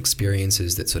childhood and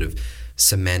experiences that sort of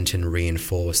cement and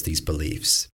reinforce these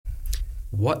beliefs.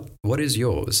 What is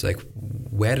yours?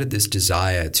 Where did this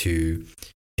desire to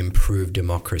improve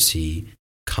democracy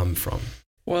come from?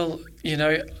 Well,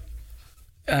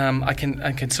 I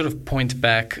can sort of point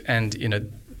back and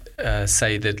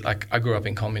say that I grew up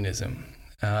in communism.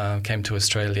 Came to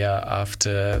Australia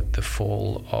after the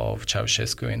fall of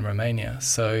Ceausescu in Romania.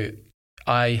 So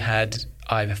I've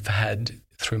had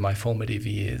through my formative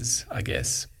years, I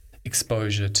guess,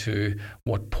 exposure to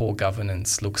what poor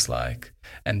governance looks like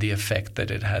and the effect that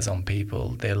it has on people,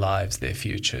 their lives, their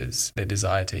futures, their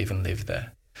desire to even live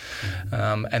there.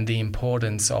 And the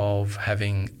importance of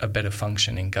having a better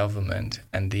functioning government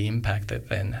and the impact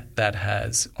that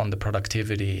has on the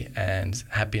productivity and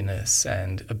happiness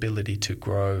and ability to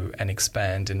grow and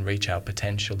expand and reach our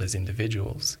potential as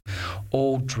individuals,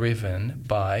 all driven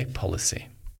by policy,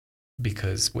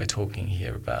 because we're talking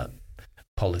here about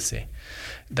policy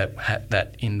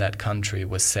that in that country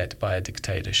was set by a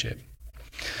dictatorship.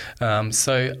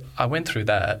 So I went through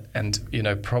that, and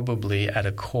probably at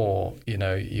a core,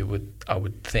 I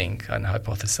would think and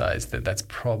hypothesize that that's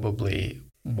probably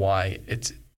why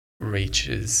it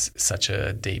reaches such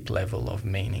a deep level of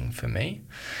meaning for me,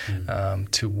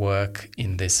 to work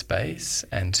in this space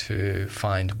and to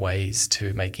find ways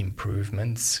to make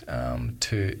improvements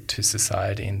to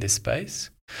society in this space.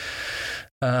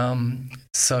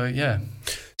 So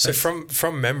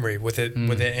from memory, were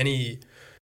there any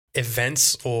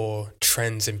events or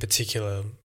trends in particular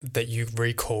that you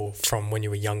recall from when you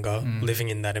were younger, living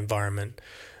in that environment,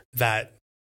 that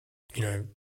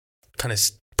kind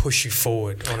of push you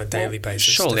forward on a daily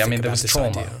basis? Surely, there was trauma.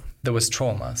 Idea? There was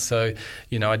trauma. So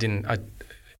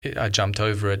I jumped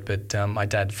over it, but my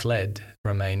dad fled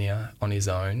Romania on his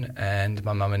own, and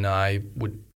my mum and I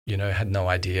had no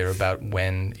idea about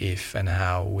when, if, and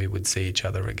how we would see each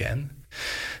other again.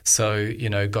 So,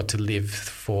 got to live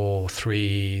for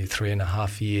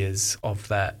 3.5 years of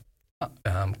that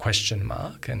question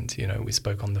mark. And, we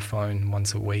spoke on the phone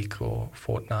once a week or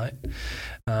fortnight,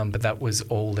 but that was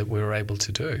all that we were able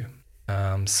to do.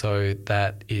 So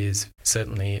that is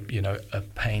certainly, a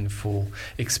painful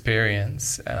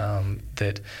experience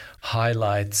that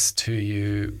highlights to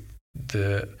you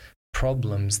the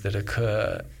problems that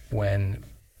occur when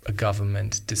a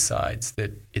government decides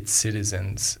that its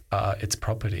citizens are its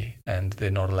property and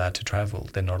they're not allowed to travel.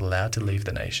 They're not allowed to leave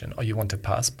the nation. Oh, you want a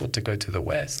passport to go to the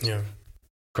West? Yeah.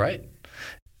 Great.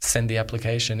 Send the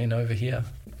application in over here.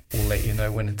 We'll let you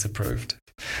know when it's approved.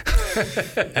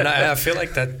 And I feel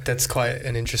like that's quite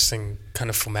an interesting kind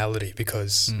of formality,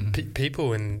 because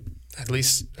people in at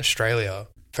least Australia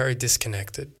very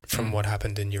disconnected from what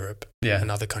happened in Europe and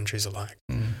other countries alike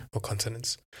or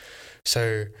continents.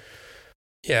 So,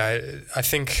 yeah, I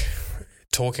think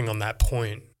talking on that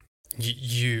point,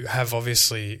 you have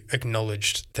obviously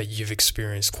acknowledged that you've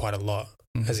experienced quite a lot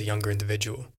as a younger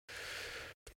individual.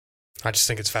 I just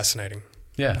think it's fascinating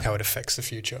how it affects the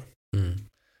future.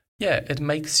 Yeah, it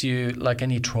makes you, like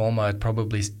any trauma, it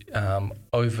probably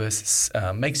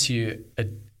makes you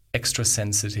extra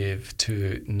sensitive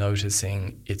to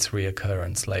noticing its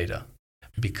reoccurrence later,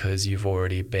 because you've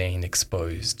already been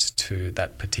exposed to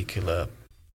that particular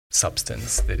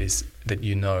substance that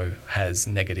has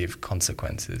negative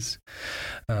consequences.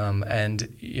 And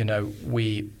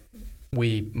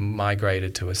we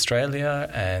migrated to Australia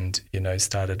and,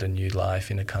 started a new life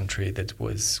in a country that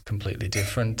was completely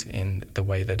different in the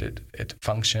way that it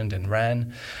functioned and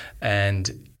ran,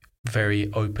 and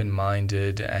very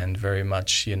open-minded and very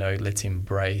much, let's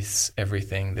embrace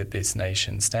everything that this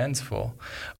nation stands for.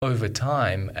 Over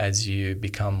time, as you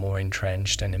become more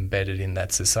entrenched and embedded in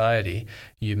that society,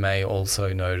 you may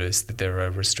also notice that there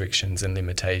are restrictions and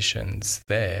limitations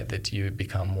there that you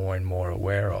become more and more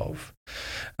aware of.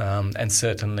 And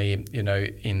certainly,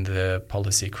 in the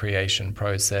policy creation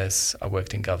process, I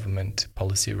worked in government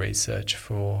policy research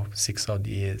for 6 odd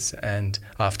years, and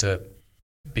after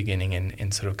beginning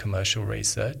in sort of commercial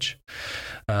research,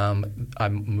 I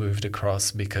moved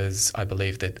across because I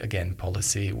believed that, again,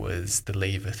 policy was the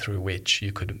lever through which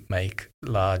you could make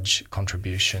large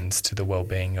contributions to the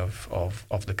well-being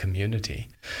of the community.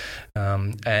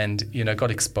 And,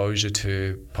 got exposure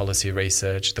to policy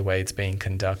research, the way it's being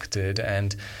conducted,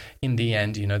 and in the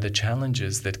end, the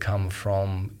challenges that come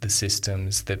from the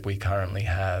systems that we currently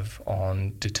have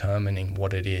on determining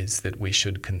what it is that we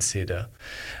should consider,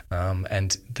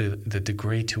 and the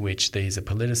degree to which these are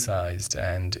politicized,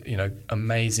 and,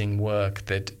 amazing work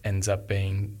that ends up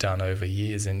being done over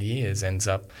years and years ends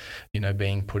up,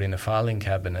 being put in a filing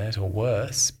cabinet or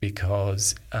worse,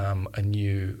 because a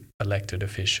new elected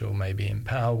official may be in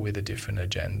power with a different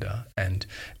agenda, and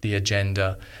the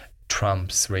agenda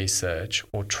trumps research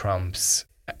or trumps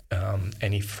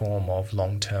any form of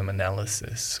long-term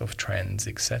analysis of trends,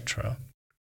 etc.,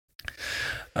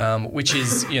 which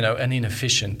is, an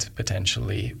inefficient,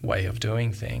 potentially, way of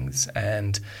doing things.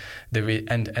 And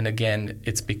and again,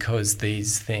 it's because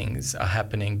these things are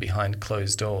happening behind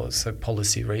closed doors. So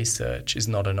policy research is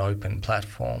not an open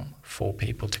platform for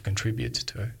people to contribute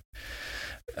to.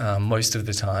 Most of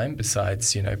the time,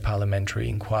 besides, parliamentary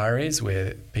inquiries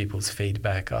where people's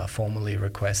feedback are formally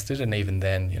requested, and even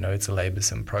then, it's a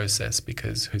laboursome process,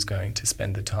 because who's going to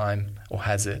spend the time, or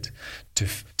has it,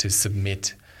 to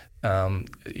submit,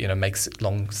 makes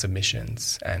long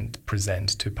submissions and present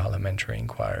to parliamentary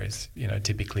inquiries.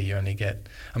 Typically you only get,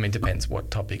 depends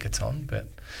what topic it's on, but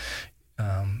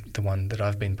the one that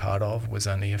I've been part of was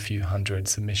only a few hundred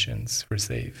submissions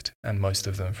received, and most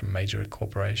of them from major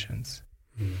corporations.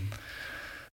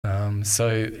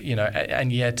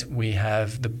 And yet we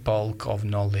have the bulk of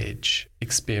knowledge,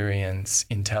 experience,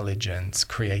 intelligence,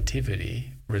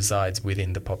 creativity resides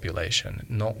within the population,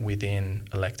 not within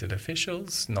elected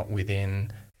officials, not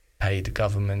within paid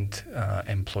government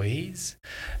employees.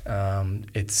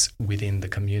 It's within the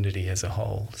community as a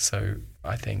whole. So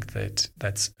I think that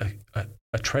that's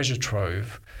a treasure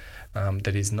trove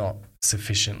that is not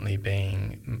sufficiently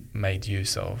being made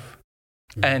use of.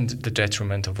 And the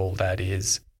detriment of all that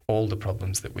is all the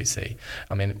problems that we see.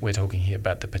 We're talking here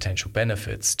about the potential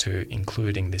benefits to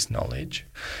including this knowledge,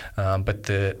 but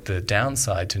the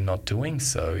downside to not doing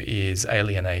so is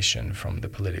alienation from the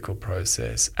political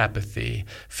process, apathy,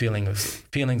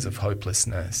 feelings of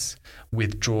hopelessness,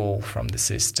 withdrawal from the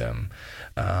system,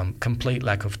 complete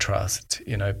lack of trust.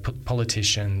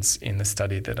 Politicians in the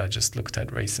study that I just looked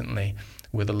at recently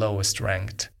were the lowest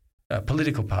ranked.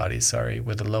 Political parties,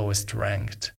 were the lowest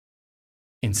ranked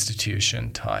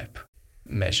institution type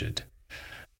measured,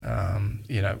 and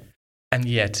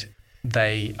yet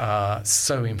they are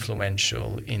so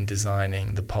influential in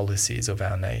designing the policies of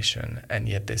our nation, and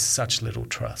yet there's such little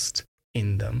trust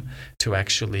in them to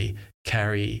actually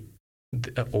carry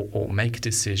or make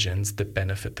decisions that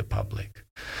benefit the public.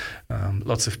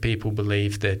 Lots of people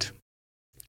believe that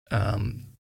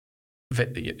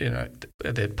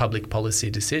that public policy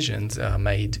decisions are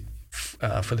made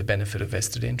for the benefit of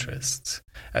vested interests,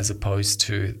 as opposed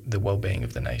to the well-being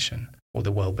of the nation or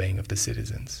the well-being of the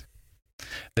citizens.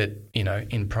 That,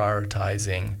 in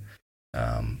prioritising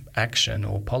action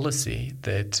or policy,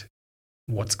 that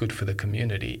what's good for the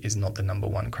community is not the number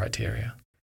one criteria.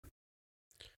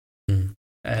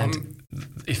 And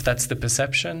if that's the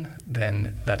perception,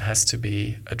 then that has to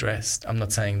be addressed. I'm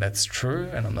not saying that's true,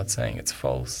 and I'm not saying it's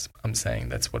false. I'm saying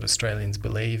that's what Australians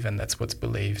believe, and that's what's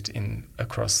believed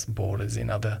across borders in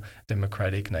other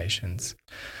democratic nations.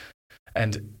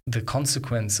 And the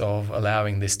consequence of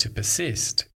allowing this to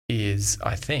persist is,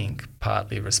 I think,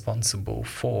 partly responsible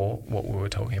for what we were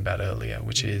talking about earlier,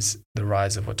 which is the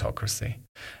rise of autocracy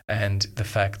and the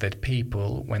fact that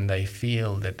people, when they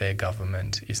feel that their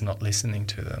government is not listening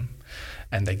to them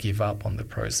and they give up on the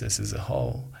process as a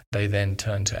whole, they then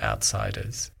turn to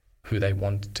outsiders who they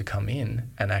want to come in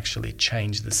and actually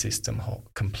change the system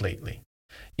completely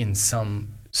in some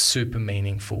super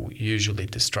meaningful, usually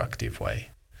destructive way.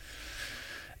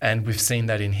 And we've seen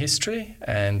that in history,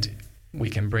 and we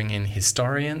can bring in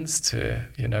historians to,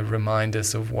 remind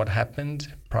us of what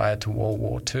happened prior to World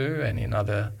War II and in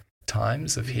other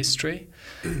times of history,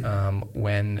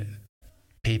 when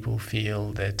people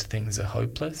feel that things are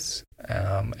hopeless,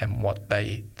 and what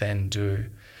they then do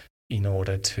in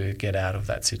order to get out of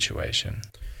that situation.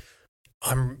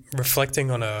 I'm reflecting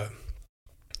on a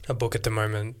book at the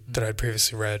moment that I'd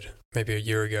previously read maybe a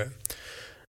year ago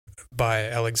by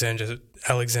Alexander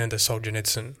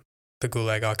Solzhenitsyn, The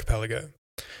Gulag Archipelago,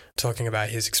 talking about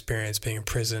his experience being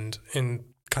imprisoned in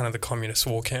kind of the communist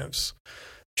war camps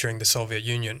during the Soviet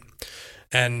Union.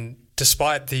 And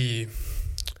despite the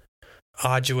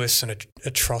arduous and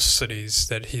atrocities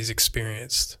that he's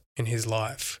experienced in his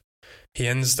life, he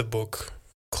ends the book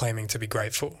claiming to be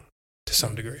grateful to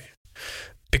some degree,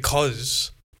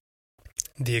 because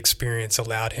the experience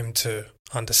allowed him to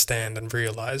understand and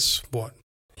realize what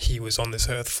he was on this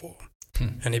earth for.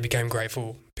 And he became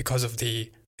grateful because of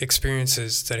the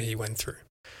experiences that he went through.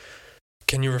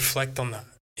 Can you reflect on that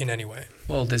in any way?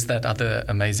 Well, there's that other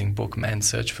amazing book, Man's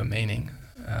Search for Meaning,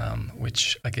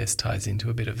 which I guess ties into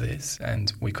a bit of this.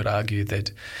 And we could argue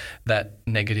that that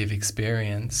negative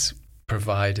experience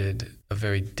provided a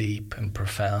very deep and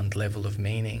profound level of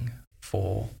meaning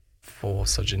for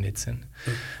Solzhenitsyn,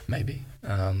 maybe.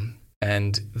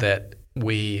 And that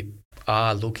we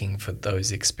are looking for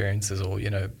those experiences, or,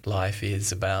 life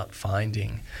is about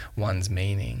finding one's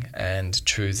meaning and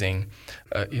choosing,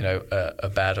 a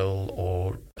battle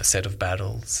or a set of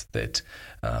battles that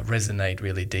resonate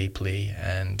really deeply.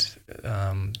 And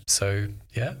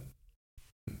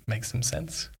makes some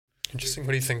sense. Interesting.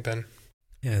 What do you think, Ben?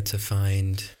 Yeah, to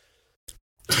find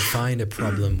a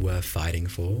problem worth fighting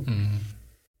for,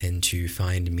 and to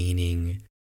find meaning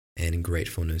and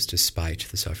gratefulness despite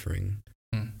the suffering.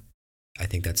 I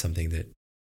think that's something that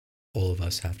all of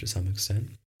us have to some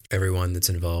extent. Everyone that's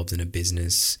involved in a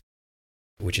business,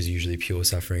 which is usually pure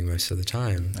suffering most of the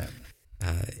time,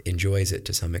 enjoys it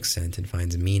to some extent and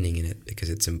finds meaning in it because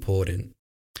it's important.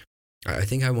 I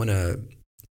think I want to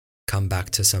come back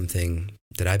to something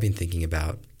that I've been thinking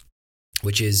about,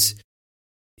 which is,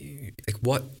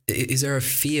 what is there a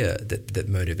fear that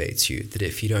motivates you, that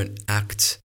if you don't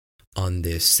act on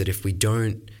this, that if we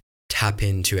don't tap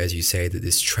into, as you say, that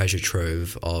this treasure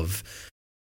trove of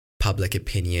public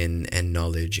opinion and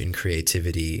knowledge and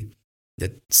creativity,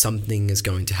 that something is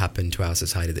going to happen to our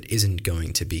society that isn't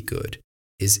going to be good?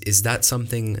 Is that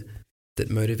something that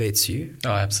motivates you?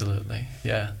 Oh, absolutely.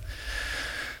 Yeah.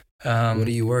 What are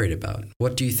you worried about?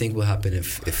 What do you think will happen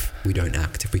if we don't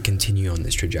act, if we continue on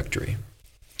this trajectory?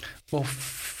 Well,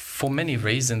 for many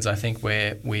reasons, I think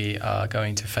we are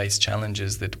going to face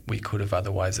challenges that we could have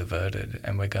otherwise averted,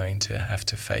 and we're going to have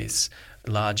to face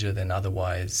larger than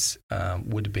otherwise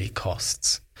would be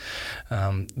costs.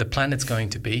 The planet's going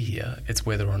to be here. It's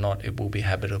whether or not it will be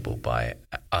habitable by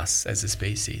us as a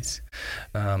species,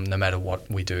 no matter what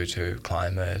we do to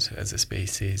climate as a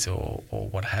species or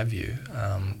what have you.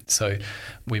 So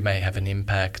we may have an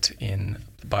impact in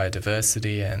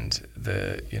biodiversity and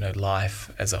the life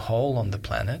as a whole on the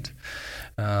planet.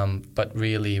 But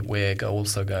really we're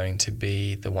also going to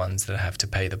be the ones that have to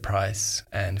pay the price,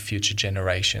 and future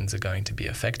generations are going to be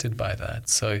affected by that.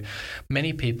 So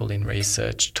many people in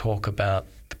research talk about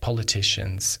the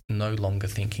politicians no longer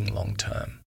thinking long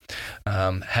term.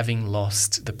 having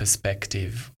lost the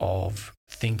perspective of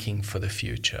thinking for the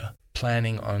future,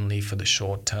 planning only for the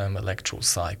short-term electoral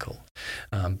cycle.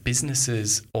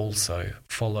 Businesses also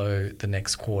follow the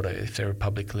next quarter if they're a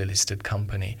publicly listed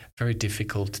company. Very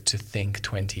difficult to think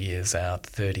 20 years out,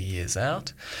 30 years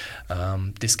out.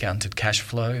 Discounted cash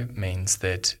flow means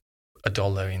that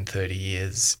 $1 in 30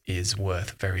 years is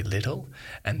worth very little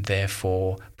and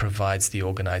therefore provides the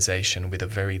organisation with a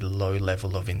very low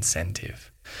level of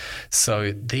incentive.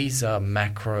 So these are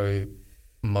macro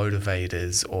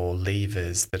motivators or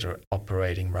levers that are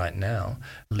operating right now,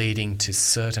 leading to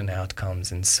certain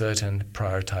outcomes and certain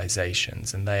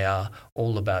prioritizations, and they are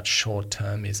all about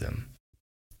short-termism.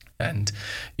 And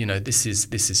this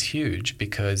is huge,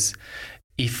 because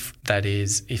if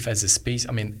as a species,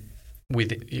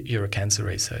 you're a cancer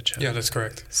researcher. Yeah, that's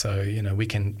correct. So, we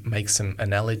can make some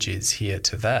analogies here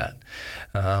to that.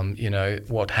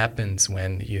 What happens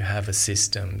when you have a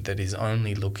system that is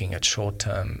only looking at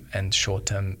short-term and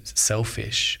short-term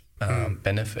selfish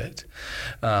benefit,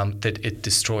 that it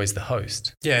destroys the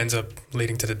host. Yeah, ends up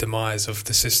leading to the demise of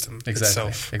the system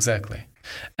itself. Exactly.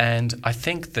 And I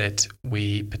think that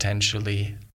we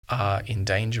potentially are in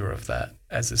danger of that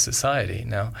as a society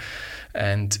now.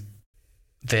 And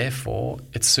therefore,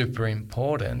 it's super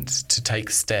important to take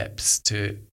steps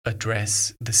to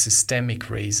address the systemic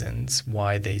reasons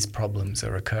why these problems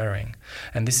are occurring.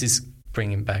 And this is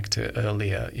bringing back to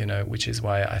earlier, which is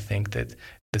why I think that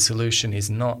the solution is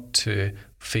not to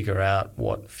figure out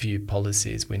what few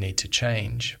policies we need to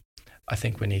change. I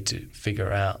think we need to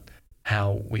figure out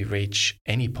how we reach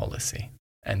any policy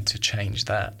and to change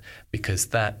that, because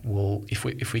that will,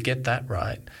 if we get that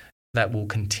right, that will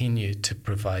continue to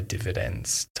provide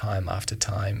dividends time after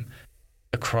time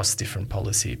across different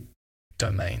policy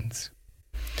domains.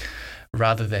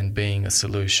 Rather than being a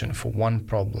solution for one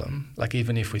problem, like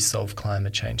even if we solve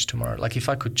climate change tomorrow, like if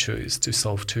I could choose to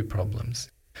solve two problems,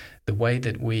 the way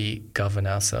that we govern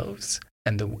ourselves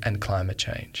and climate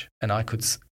change, and I could,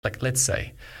 let's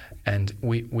say, and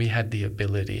we had the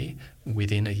ability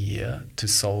within a year to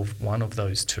solve one of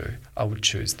those two, I would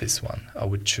choose this one. I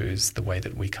would choose the way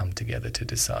that we come together to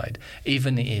decide,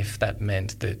 even if that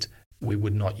meant that we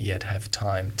would not yet have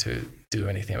time to do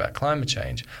anything about climate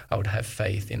change. I would have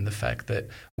faith in the fact that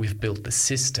we've built the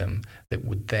system that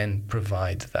would then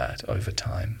provide that over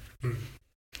time,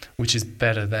 which is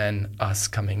better than us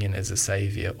coming in as a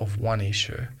saviour of one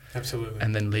issue. Absolutely.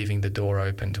 And then leaving the door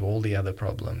open to all the other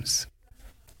problems.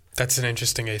 That's an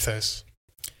interesting ethos.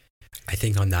 I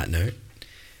think on that note,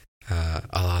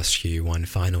 I'll ask you one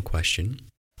final question,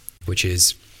 which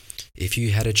is, if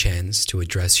you had a chance to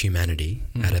address humanity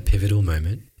at a pivotal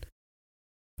moment,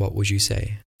 what would you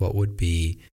say? What would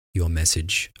be your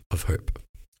message of hope?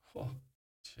 Oh,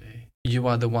 gee. You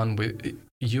are the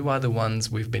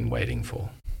ones we've been waiting for.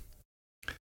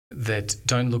 That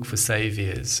don't look for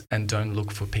saviors and don't look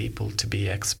for people to be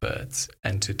experts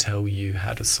and to tell you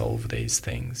how to solve these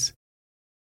things.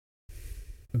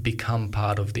 Become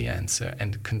part of the answer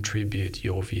and contribute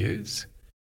your views.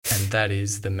 And that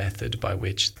is the method by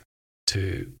which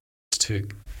to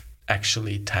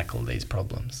actually tackle these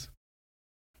problems.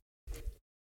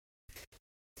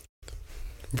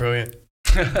 Brilliant.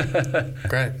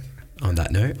 Great. On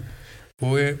that note,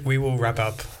 we will wrap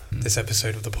up this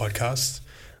episode of the podcast.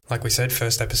 Like we said,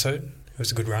 first episode. It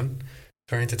was a good run.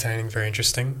 Very entertaining, very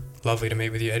interesting. Lovely to meet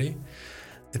with you, Eddie.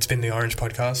 It's been the Orange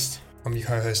Podcast. I'm your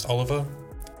co-host, Oliver.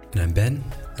 And I'm Ben.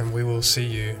 And we will see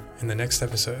you in the next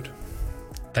episode.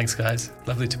 Thanks, guys.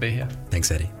 Lovely to be here.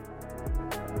 Thanks, Eddie.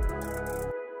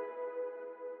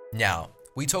 Now,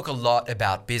 we talk a lot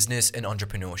about business and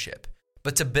entrepreneurship,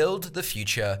 but to build the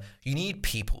future, you need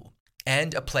people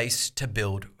and a place to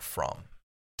build from.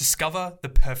 Discover the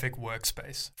perfect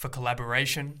workspace for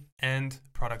collaboration and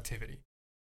productivity.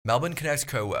 Melbourne Connect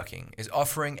Co-working is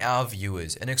offering our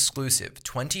viewers an exclusive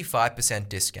 25%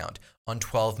 discount on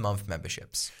 12-month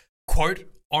memberships. Quote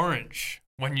Orange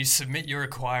when you submit your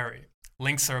inquiry.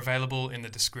 Links are available in the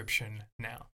description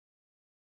now.